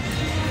spin.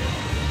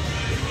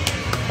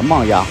 Come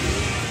on, y'all.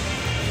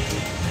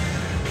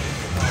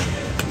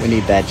 We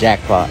need that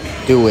jackpot.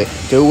 Do it.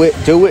 Do it.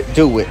 Do it.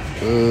 Do it.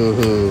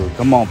 Ooh.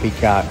 Come on,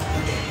 Peacock.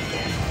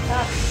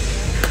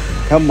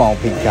 Come on,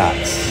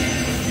 Peacocks.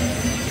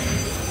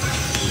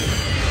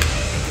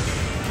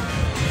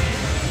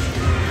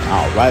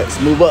 All right, let's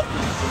move up.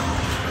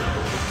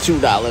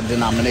 $2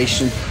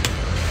 denomination.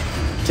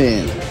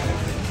 10.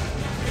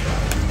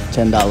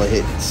 $10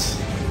 hits.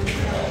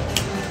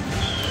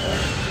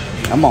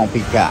 Come on,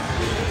 Peacock.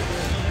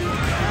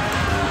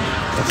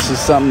 Let's see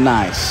something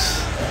nice.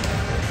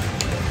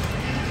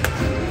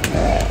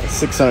 Yeah,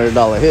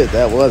 $600 hit.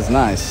 That was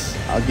nice.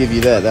 I'll give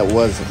you that. That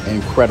was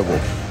incredible.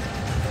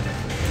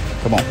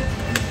 Come on.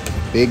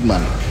 Big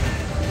money.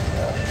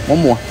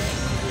 One more.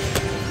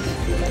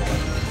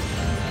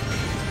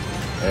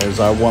 There's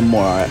our one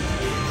more. All right.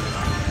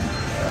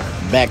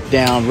 Back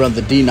down. Run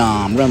the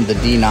denom. Run the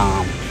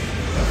denom.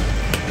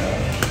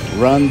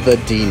 Run the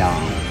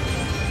denom.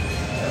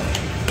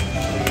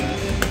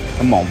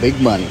 Come on, big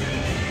money.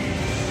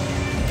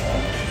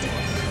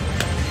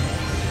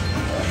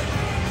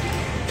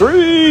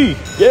 3,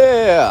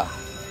 yeah.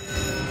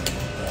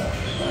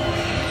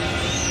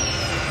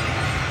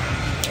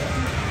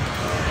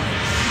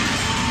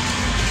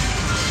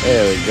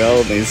 There we go.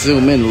 Let me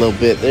zoom in a little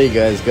bit. There you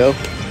guys go.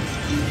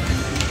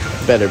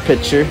 Better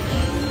picture.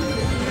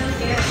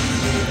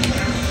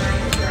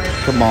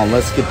 Come on,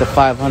 let's get the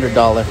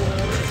 $500.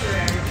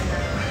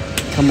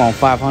 Come on,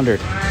 500.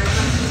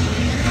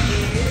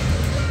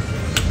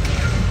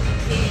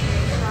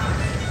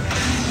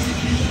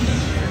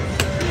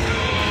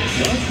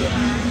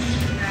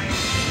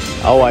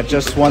 Oh, I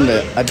just won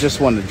the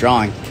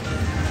drawing.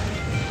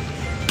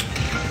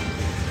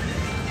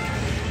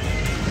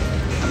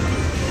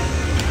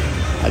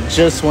 I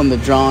just won the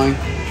drawing.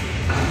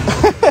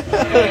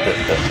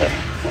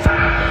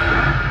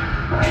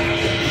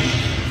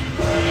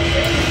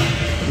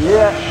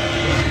 Yeah.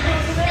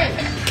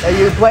 Are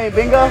you playing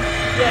bingo?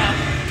 Yeah.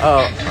 Oh, all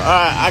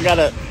right.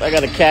 I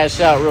gotta cash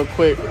out real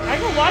quick. I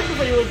can watch it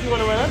for you if you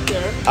want to run up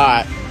there. All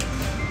right.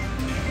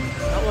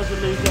 I want to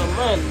lose your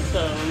money,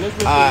 so this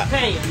is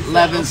paying. So.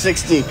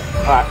 1160. All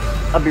right.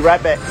 I'll be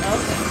right back. Okay.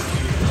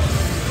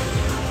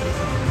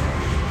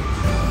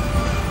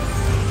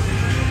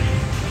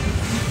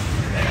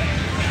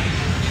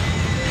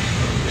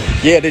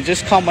 Yeah, they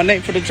just called my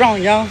name for the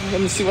drawing, y'all.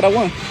 Let me see what I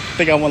won. I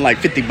think I won like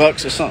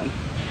 $50 or something.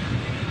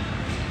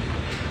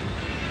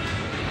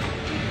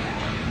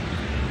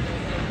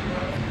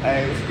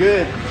 Hey, it's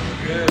good.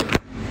 Good.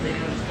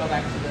 Let's go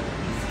back to the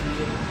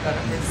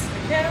benefits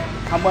account.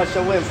 How much I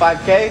win?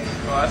 5K?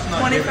 Oh, that's not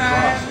 25.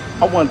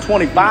 I won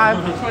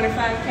 25. 25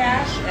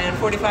 cash and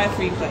 45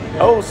 free play.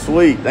 Oh,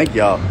 sweet. Thank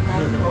y'all. Of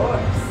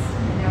course.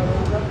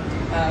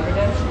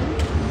 Redemption.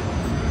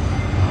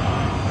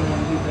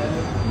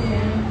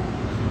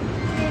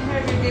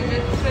 Have your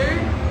digits, sir.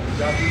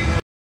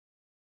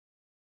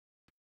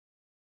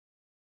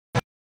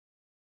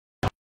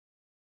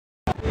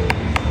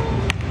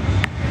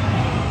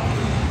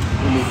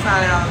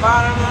 Sign on the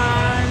bottom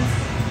lines.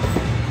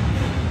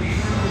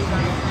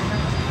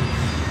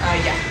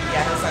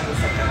 Yeah, he'll sign the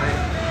second line.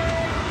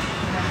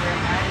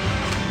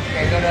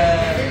 Okay, go to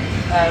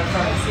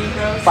from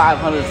zero.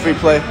 500 free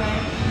play.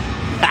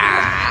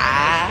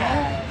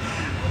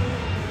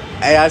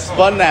 Hey, I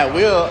spun that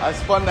wheel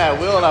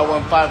and I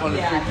won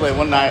 500 free play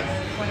one night.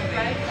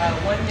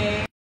 25, 1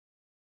 day.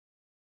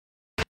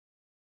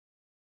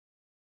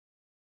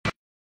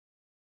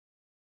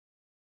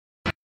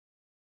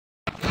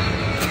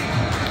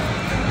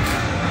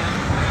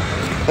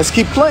 Let's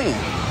keep playing.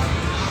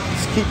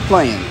 Let's keep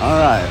playing. All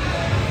right.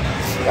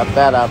 Got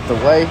that out the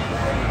way.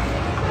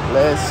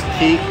 Let's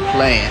keep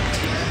playing.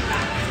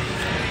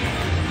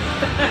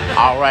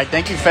 All right.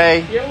 Thank you,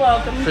 Faye. You're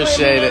welcome. You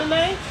Appreciate it.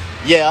 today?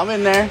 Yeah, I'm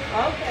in there.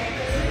 Okay.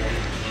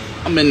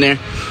 I'm in there.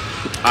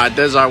 All right,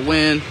 there's our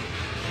win.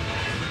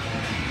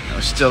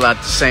 We're still at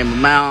the same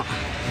amount.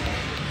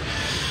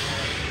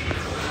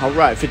 All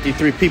right,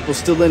 53 people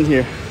still in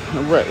here.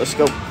 All right, let's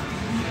go.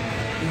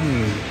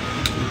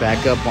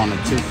 Back up on a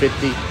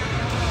 250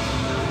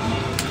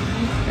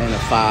 and a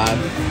 5.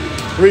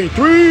 3,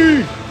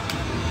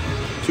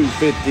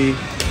 250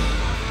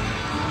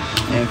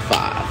 and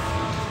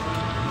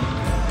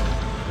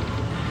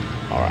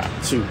 5. All right,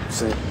 2.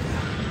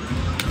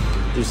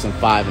 Do some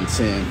 5 and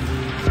 10.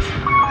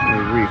 Let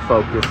me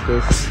refocus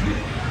this.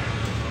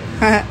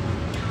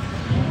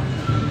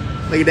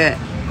 Look at that.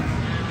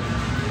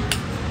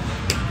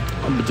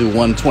 I'm gonna do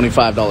one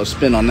 $25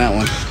 spin on that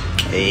one.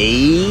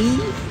 Hey.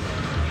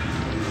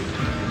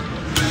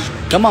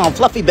 Come on,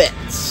 fluffy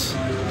bets.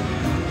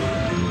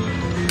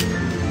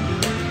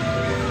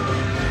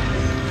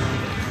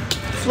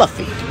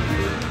 Fluffy.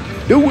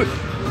 Do it.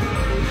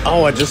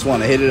 Oh, I just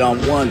want to hit it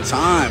on one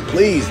time.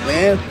 Please,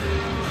 man.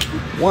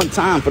 One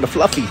time for the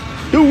fluffy.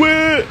 Do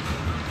it.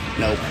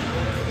 Nope.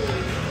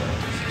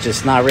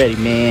 Just not ready,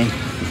 man.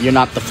 You're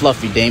not the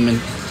fluffy, Damon.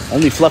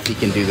 Only fluffy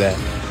can do that.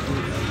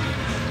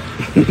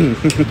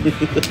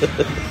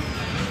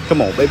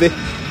 Come on, baby.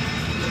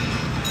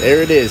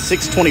 There it is,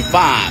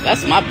 625.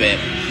 That's my bet.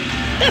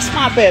 That's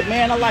my bet,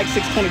 man. I like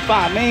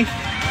 625, man.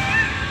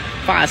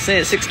 5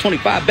 cents,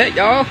 625 bet,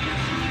 y'all.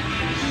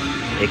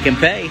 It can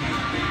pay.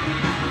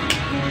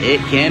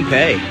 It can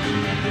pay.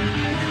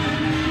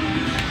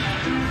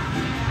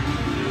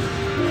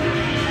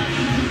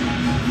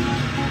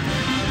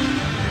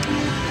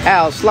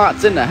 Al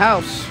Slots in the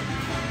house.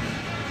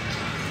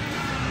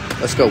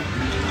 Let's go.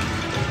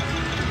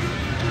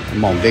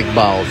 Come on, big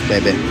balls,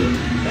 baby.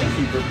 Thank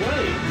you for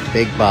playing.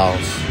 Big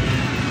balls.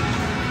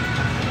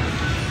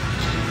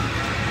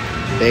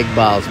 Big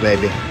balls,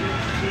 baby.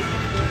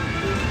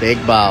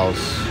 Big balls.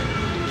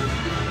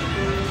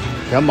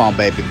 Come on,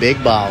 baby.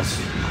 Big balls.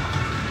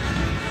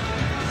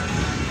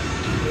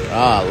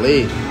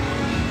 Golly.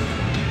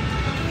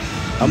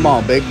 Come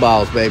on, big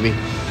balls, baby.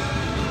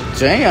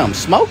 Damn,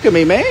 smoking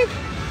me, man.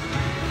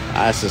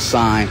 That's a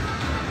sign.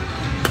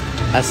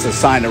 That's a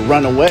sign to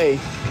run away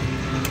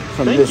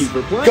from Thank this you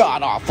for playing.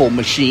 god-awful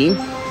machine.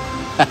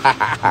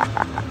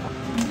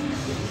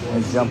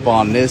 And jump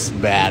on this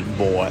bad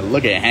boy.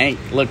 Look at Hank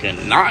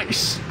looking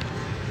nice.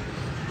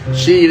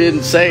 She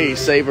didn't say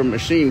save her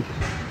machine.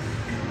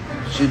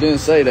 She didn't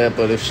say that,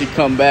 but if she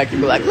come back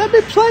and be like, let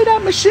me play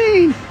that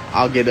machine,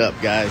 I'll get up,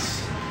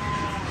 guys.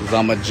 Because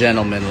I'm a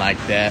gentleman like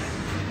that.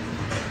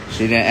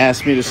 She didn't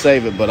ask me to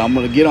save it, but I'm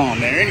going to get on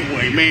there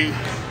anyway, man.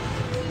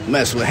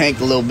 Mess with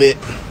Hank a little bit.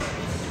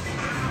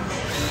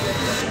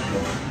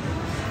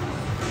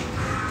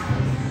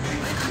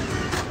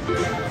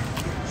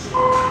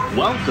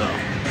 Welcome.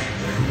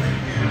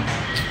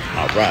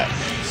 All right,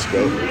 let's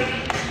go.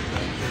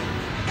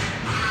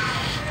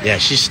 Yeah,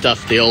 she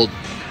stuffed the old,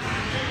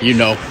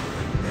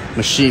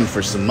 machine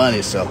for some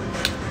money, so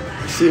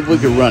see if we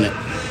can run it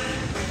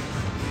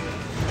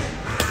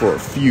for a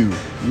few.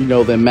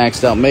 Them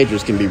maxed out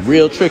majors can be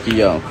real tricky,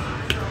 yo.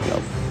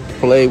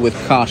 Play with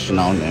caution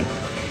on them,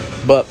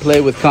 but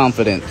play with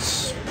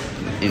confidence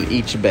in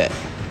each bet.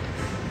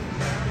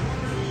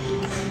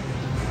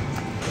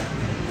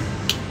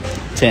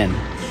 10.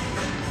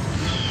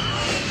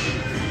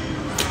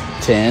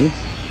 10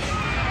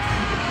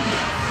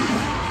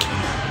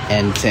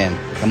 and 10.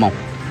 Come on.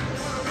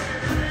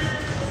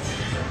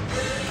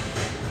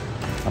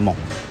 Come on.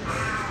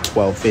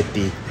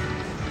 1250.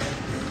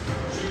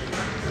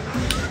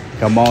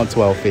 Come on,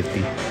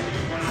 1250.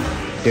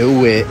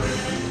 Do it.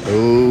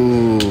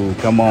 Ooh,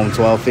 come on,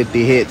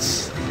 1250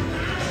 hits.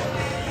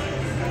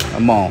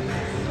 Come on.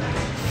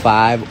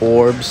 5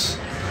 orbs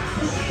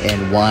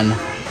and 1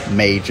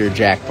 major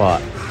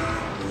jackpot.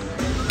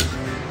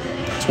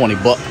 $20.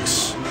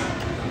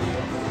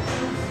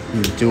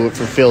 Do it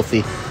for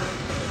filthy.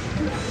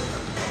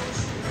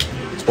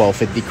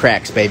 1250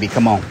 cracks, baby.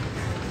 Come on.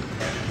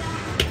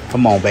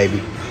 Come on,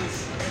 baby.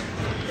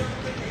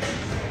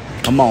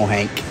 Come on,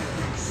 Hank.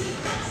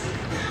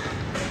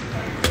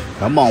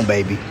 Come on,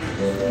 baby.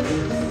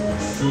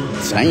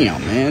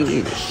 Damn, man.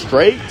 You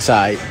straight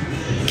tight.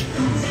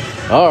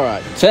 All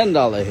right.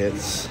 $10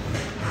 hits.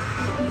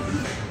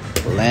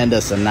 Land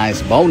us a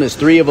nice bonus.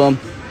 3 of them.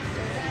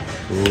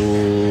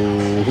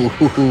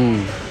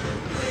 Ooh.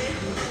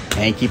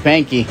 Hanky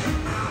panky.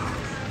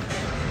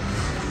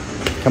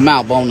 Come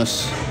out,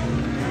 bonus.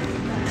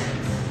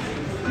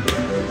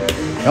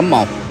 Come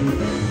on.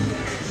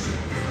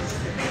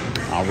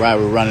 All right,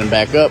 we're running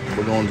back up.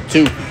 We're going to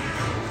 2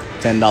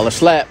 $10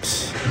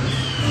 slaps.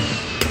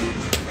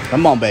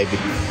 Come on, baby.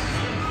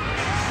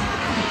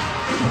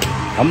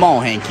 Come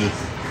on, Hanky.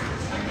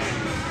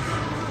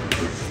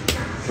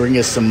 Bring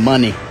us some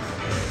money.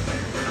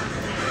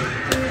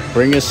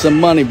 Bring us some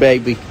money,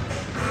 baby.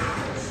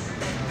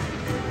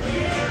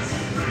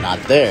 Not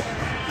there.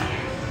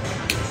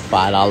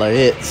 $5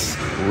 hits.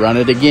 Run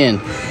it again.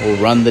 We'll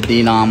run the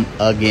denom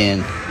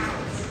again.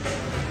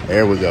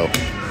 There we go.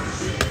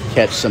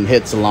 Catch some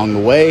hits along the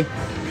way.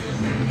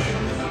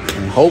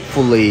 And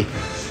hopefully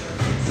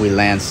we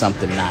land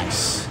something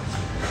nice.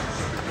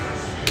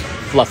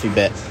 Fluffy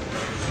bet.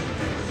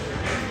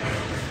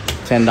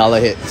 $10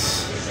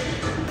 hits.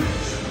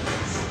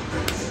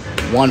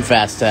 One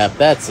fast tap.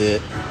 That's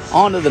it.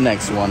 On to the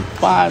next one.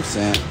 5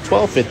 cent.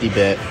 $12.50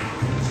 bet.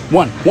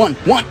 One.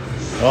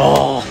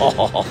 Oh,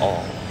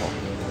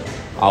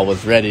 I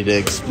was ready to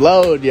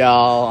explode,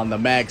 y'all, on the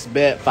max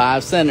bet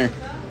 5 center.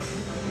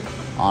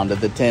 On to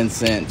the 10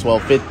 cent.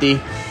 $12.50.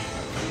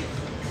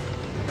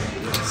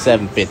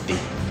 $7.50.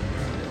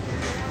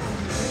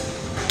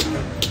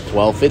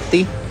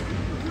 $12.50.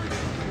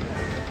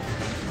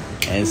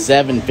 And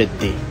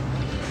 $7.50.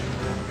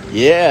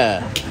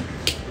 Yeah,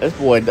 this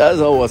boy does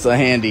owe us a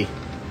handy.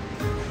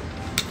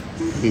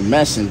 Be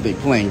messing, be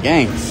playing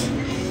games.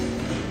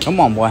 Come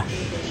on, boy.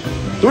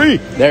 3.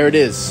 There it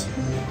is.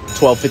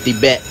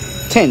 $12.50 bet.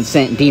 10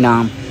 cent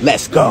denom.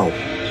 Let's go.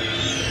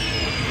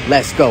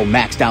 Let's go.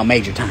 Maxed out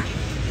major time.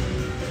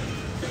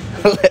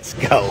 Let's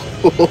go.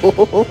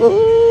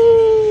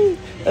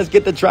 Let's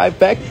get the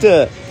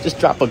trifecta. Just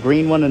drop a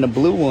green one and a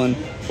blue one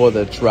for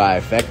the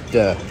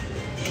trifecta.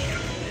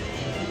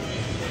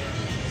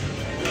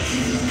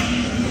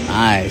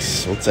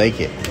 Nice. We'll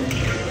take it.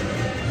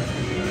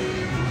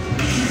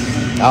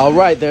 All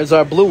right. There's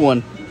our blue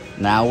one.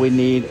 Now we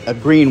need a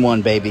green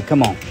one, baby.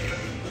 Come on.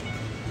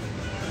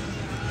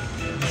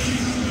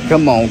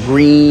 Come on,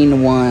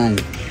 green one.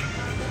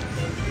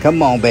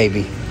 Come on,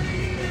 baby.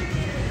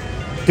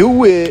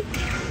 Do it.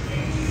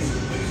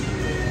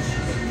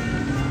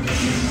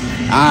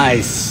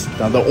 Nice.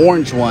 Now the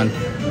orange one.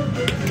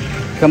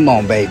 Come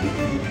on, baby.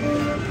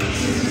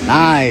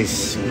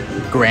 Nice.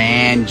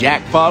 Grand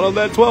jackpot on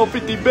that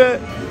 $12.50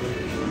 bet.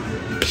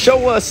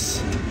 Show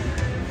us.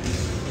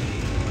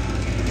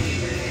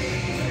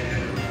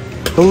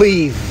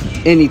 Believe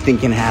anything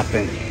can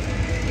happen.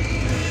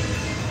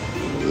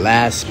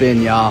 Last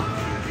spin, y'all.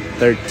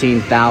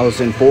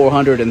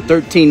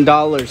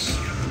 $13,413.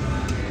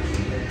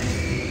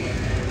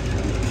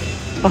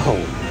 Oh.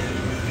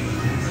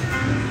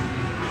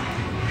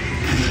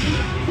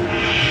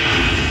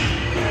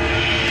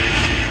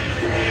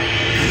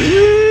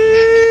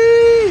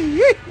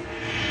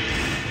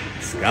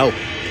 Let's go.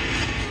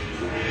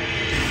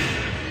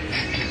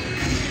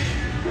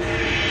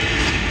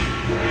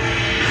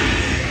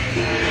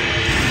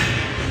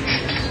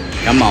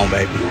 Come on,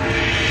 baby.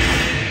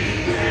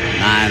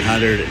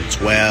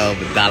 $912.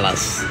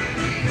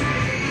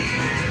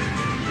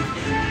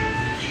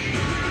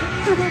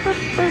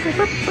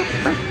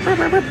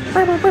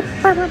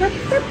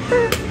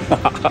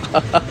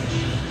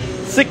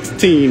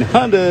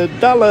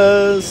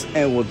 $1,600,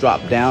 and we'll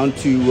drop down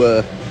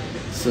to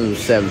some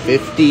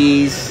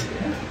 750s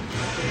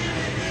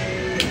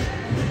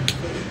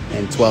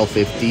and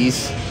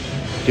 1250s.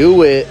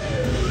 Do it.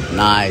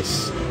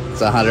 Nice.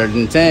 It's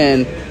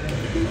 110.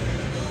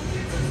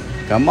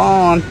 Come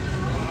on.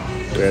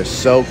 We're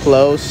so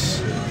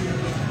close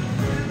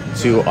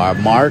to our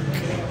mark.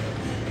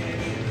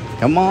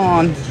 Come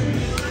on.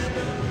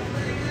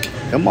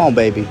 Come on,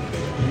 baby.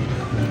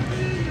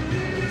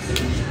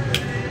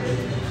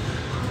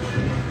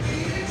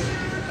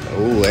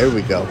 Oh, there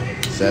we go.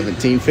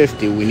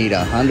 $1,750. We need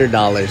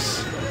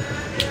 $100.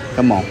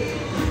 Come on.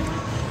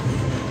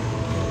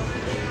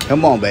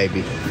 Come on,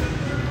 baby.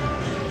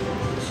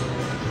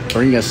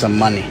 Bring us some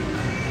money.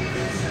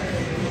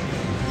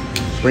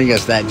 Bring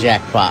us that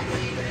jackpot.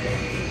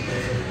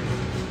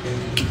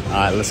 All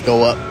right, let's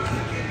go up.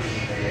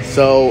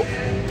 So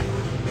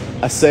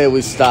I say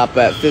we stop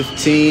at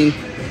 15,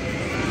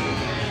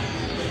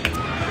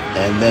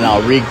 and then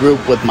I'll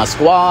regroup with my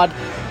squad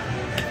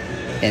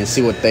and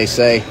see what they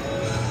say.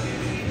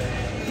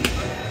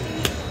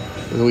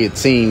 We a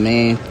team,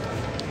 man.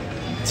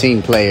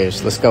 Team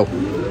players. Let's go.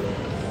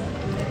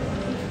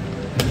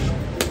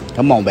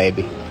 Come on,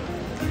 baby.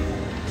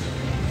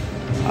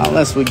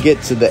 Unless we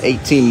get to the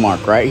 18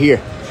 mark right here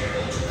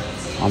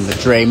on the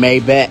Dre May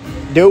bet.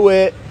 Do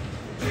it.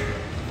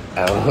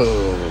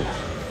 Oh.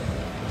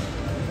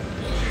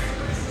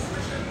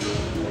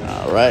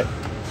 All right.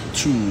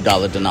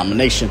 $2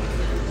 denomination.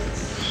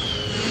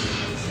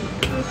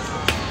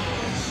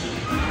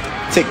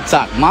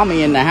 TikTok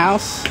mommy in the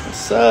house.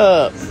 What's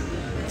up?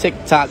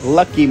 TikTok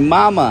lucky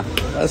mama.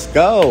 Let's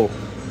go.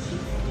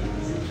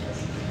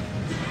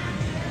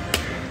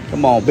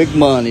 Come on, big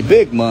money,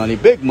 big money,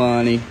 big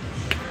money.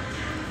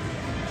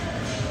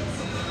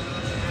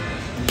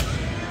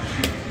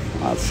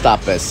 I'll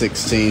stop at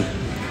 16.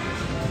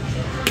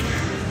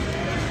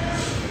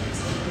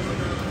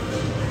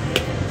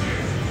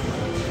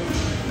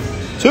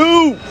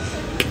 Two.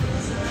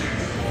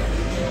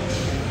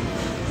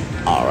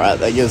 All right,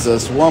 that gives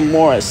us one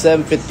more at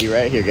 750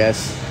 right here,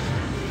 guys.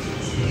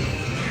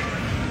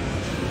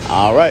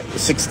 All right,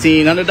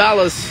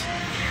 $1,600.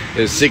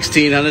 It's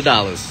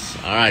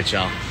 $1,600. All right,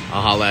 y'all.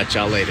 I'll holler at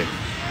y'all later.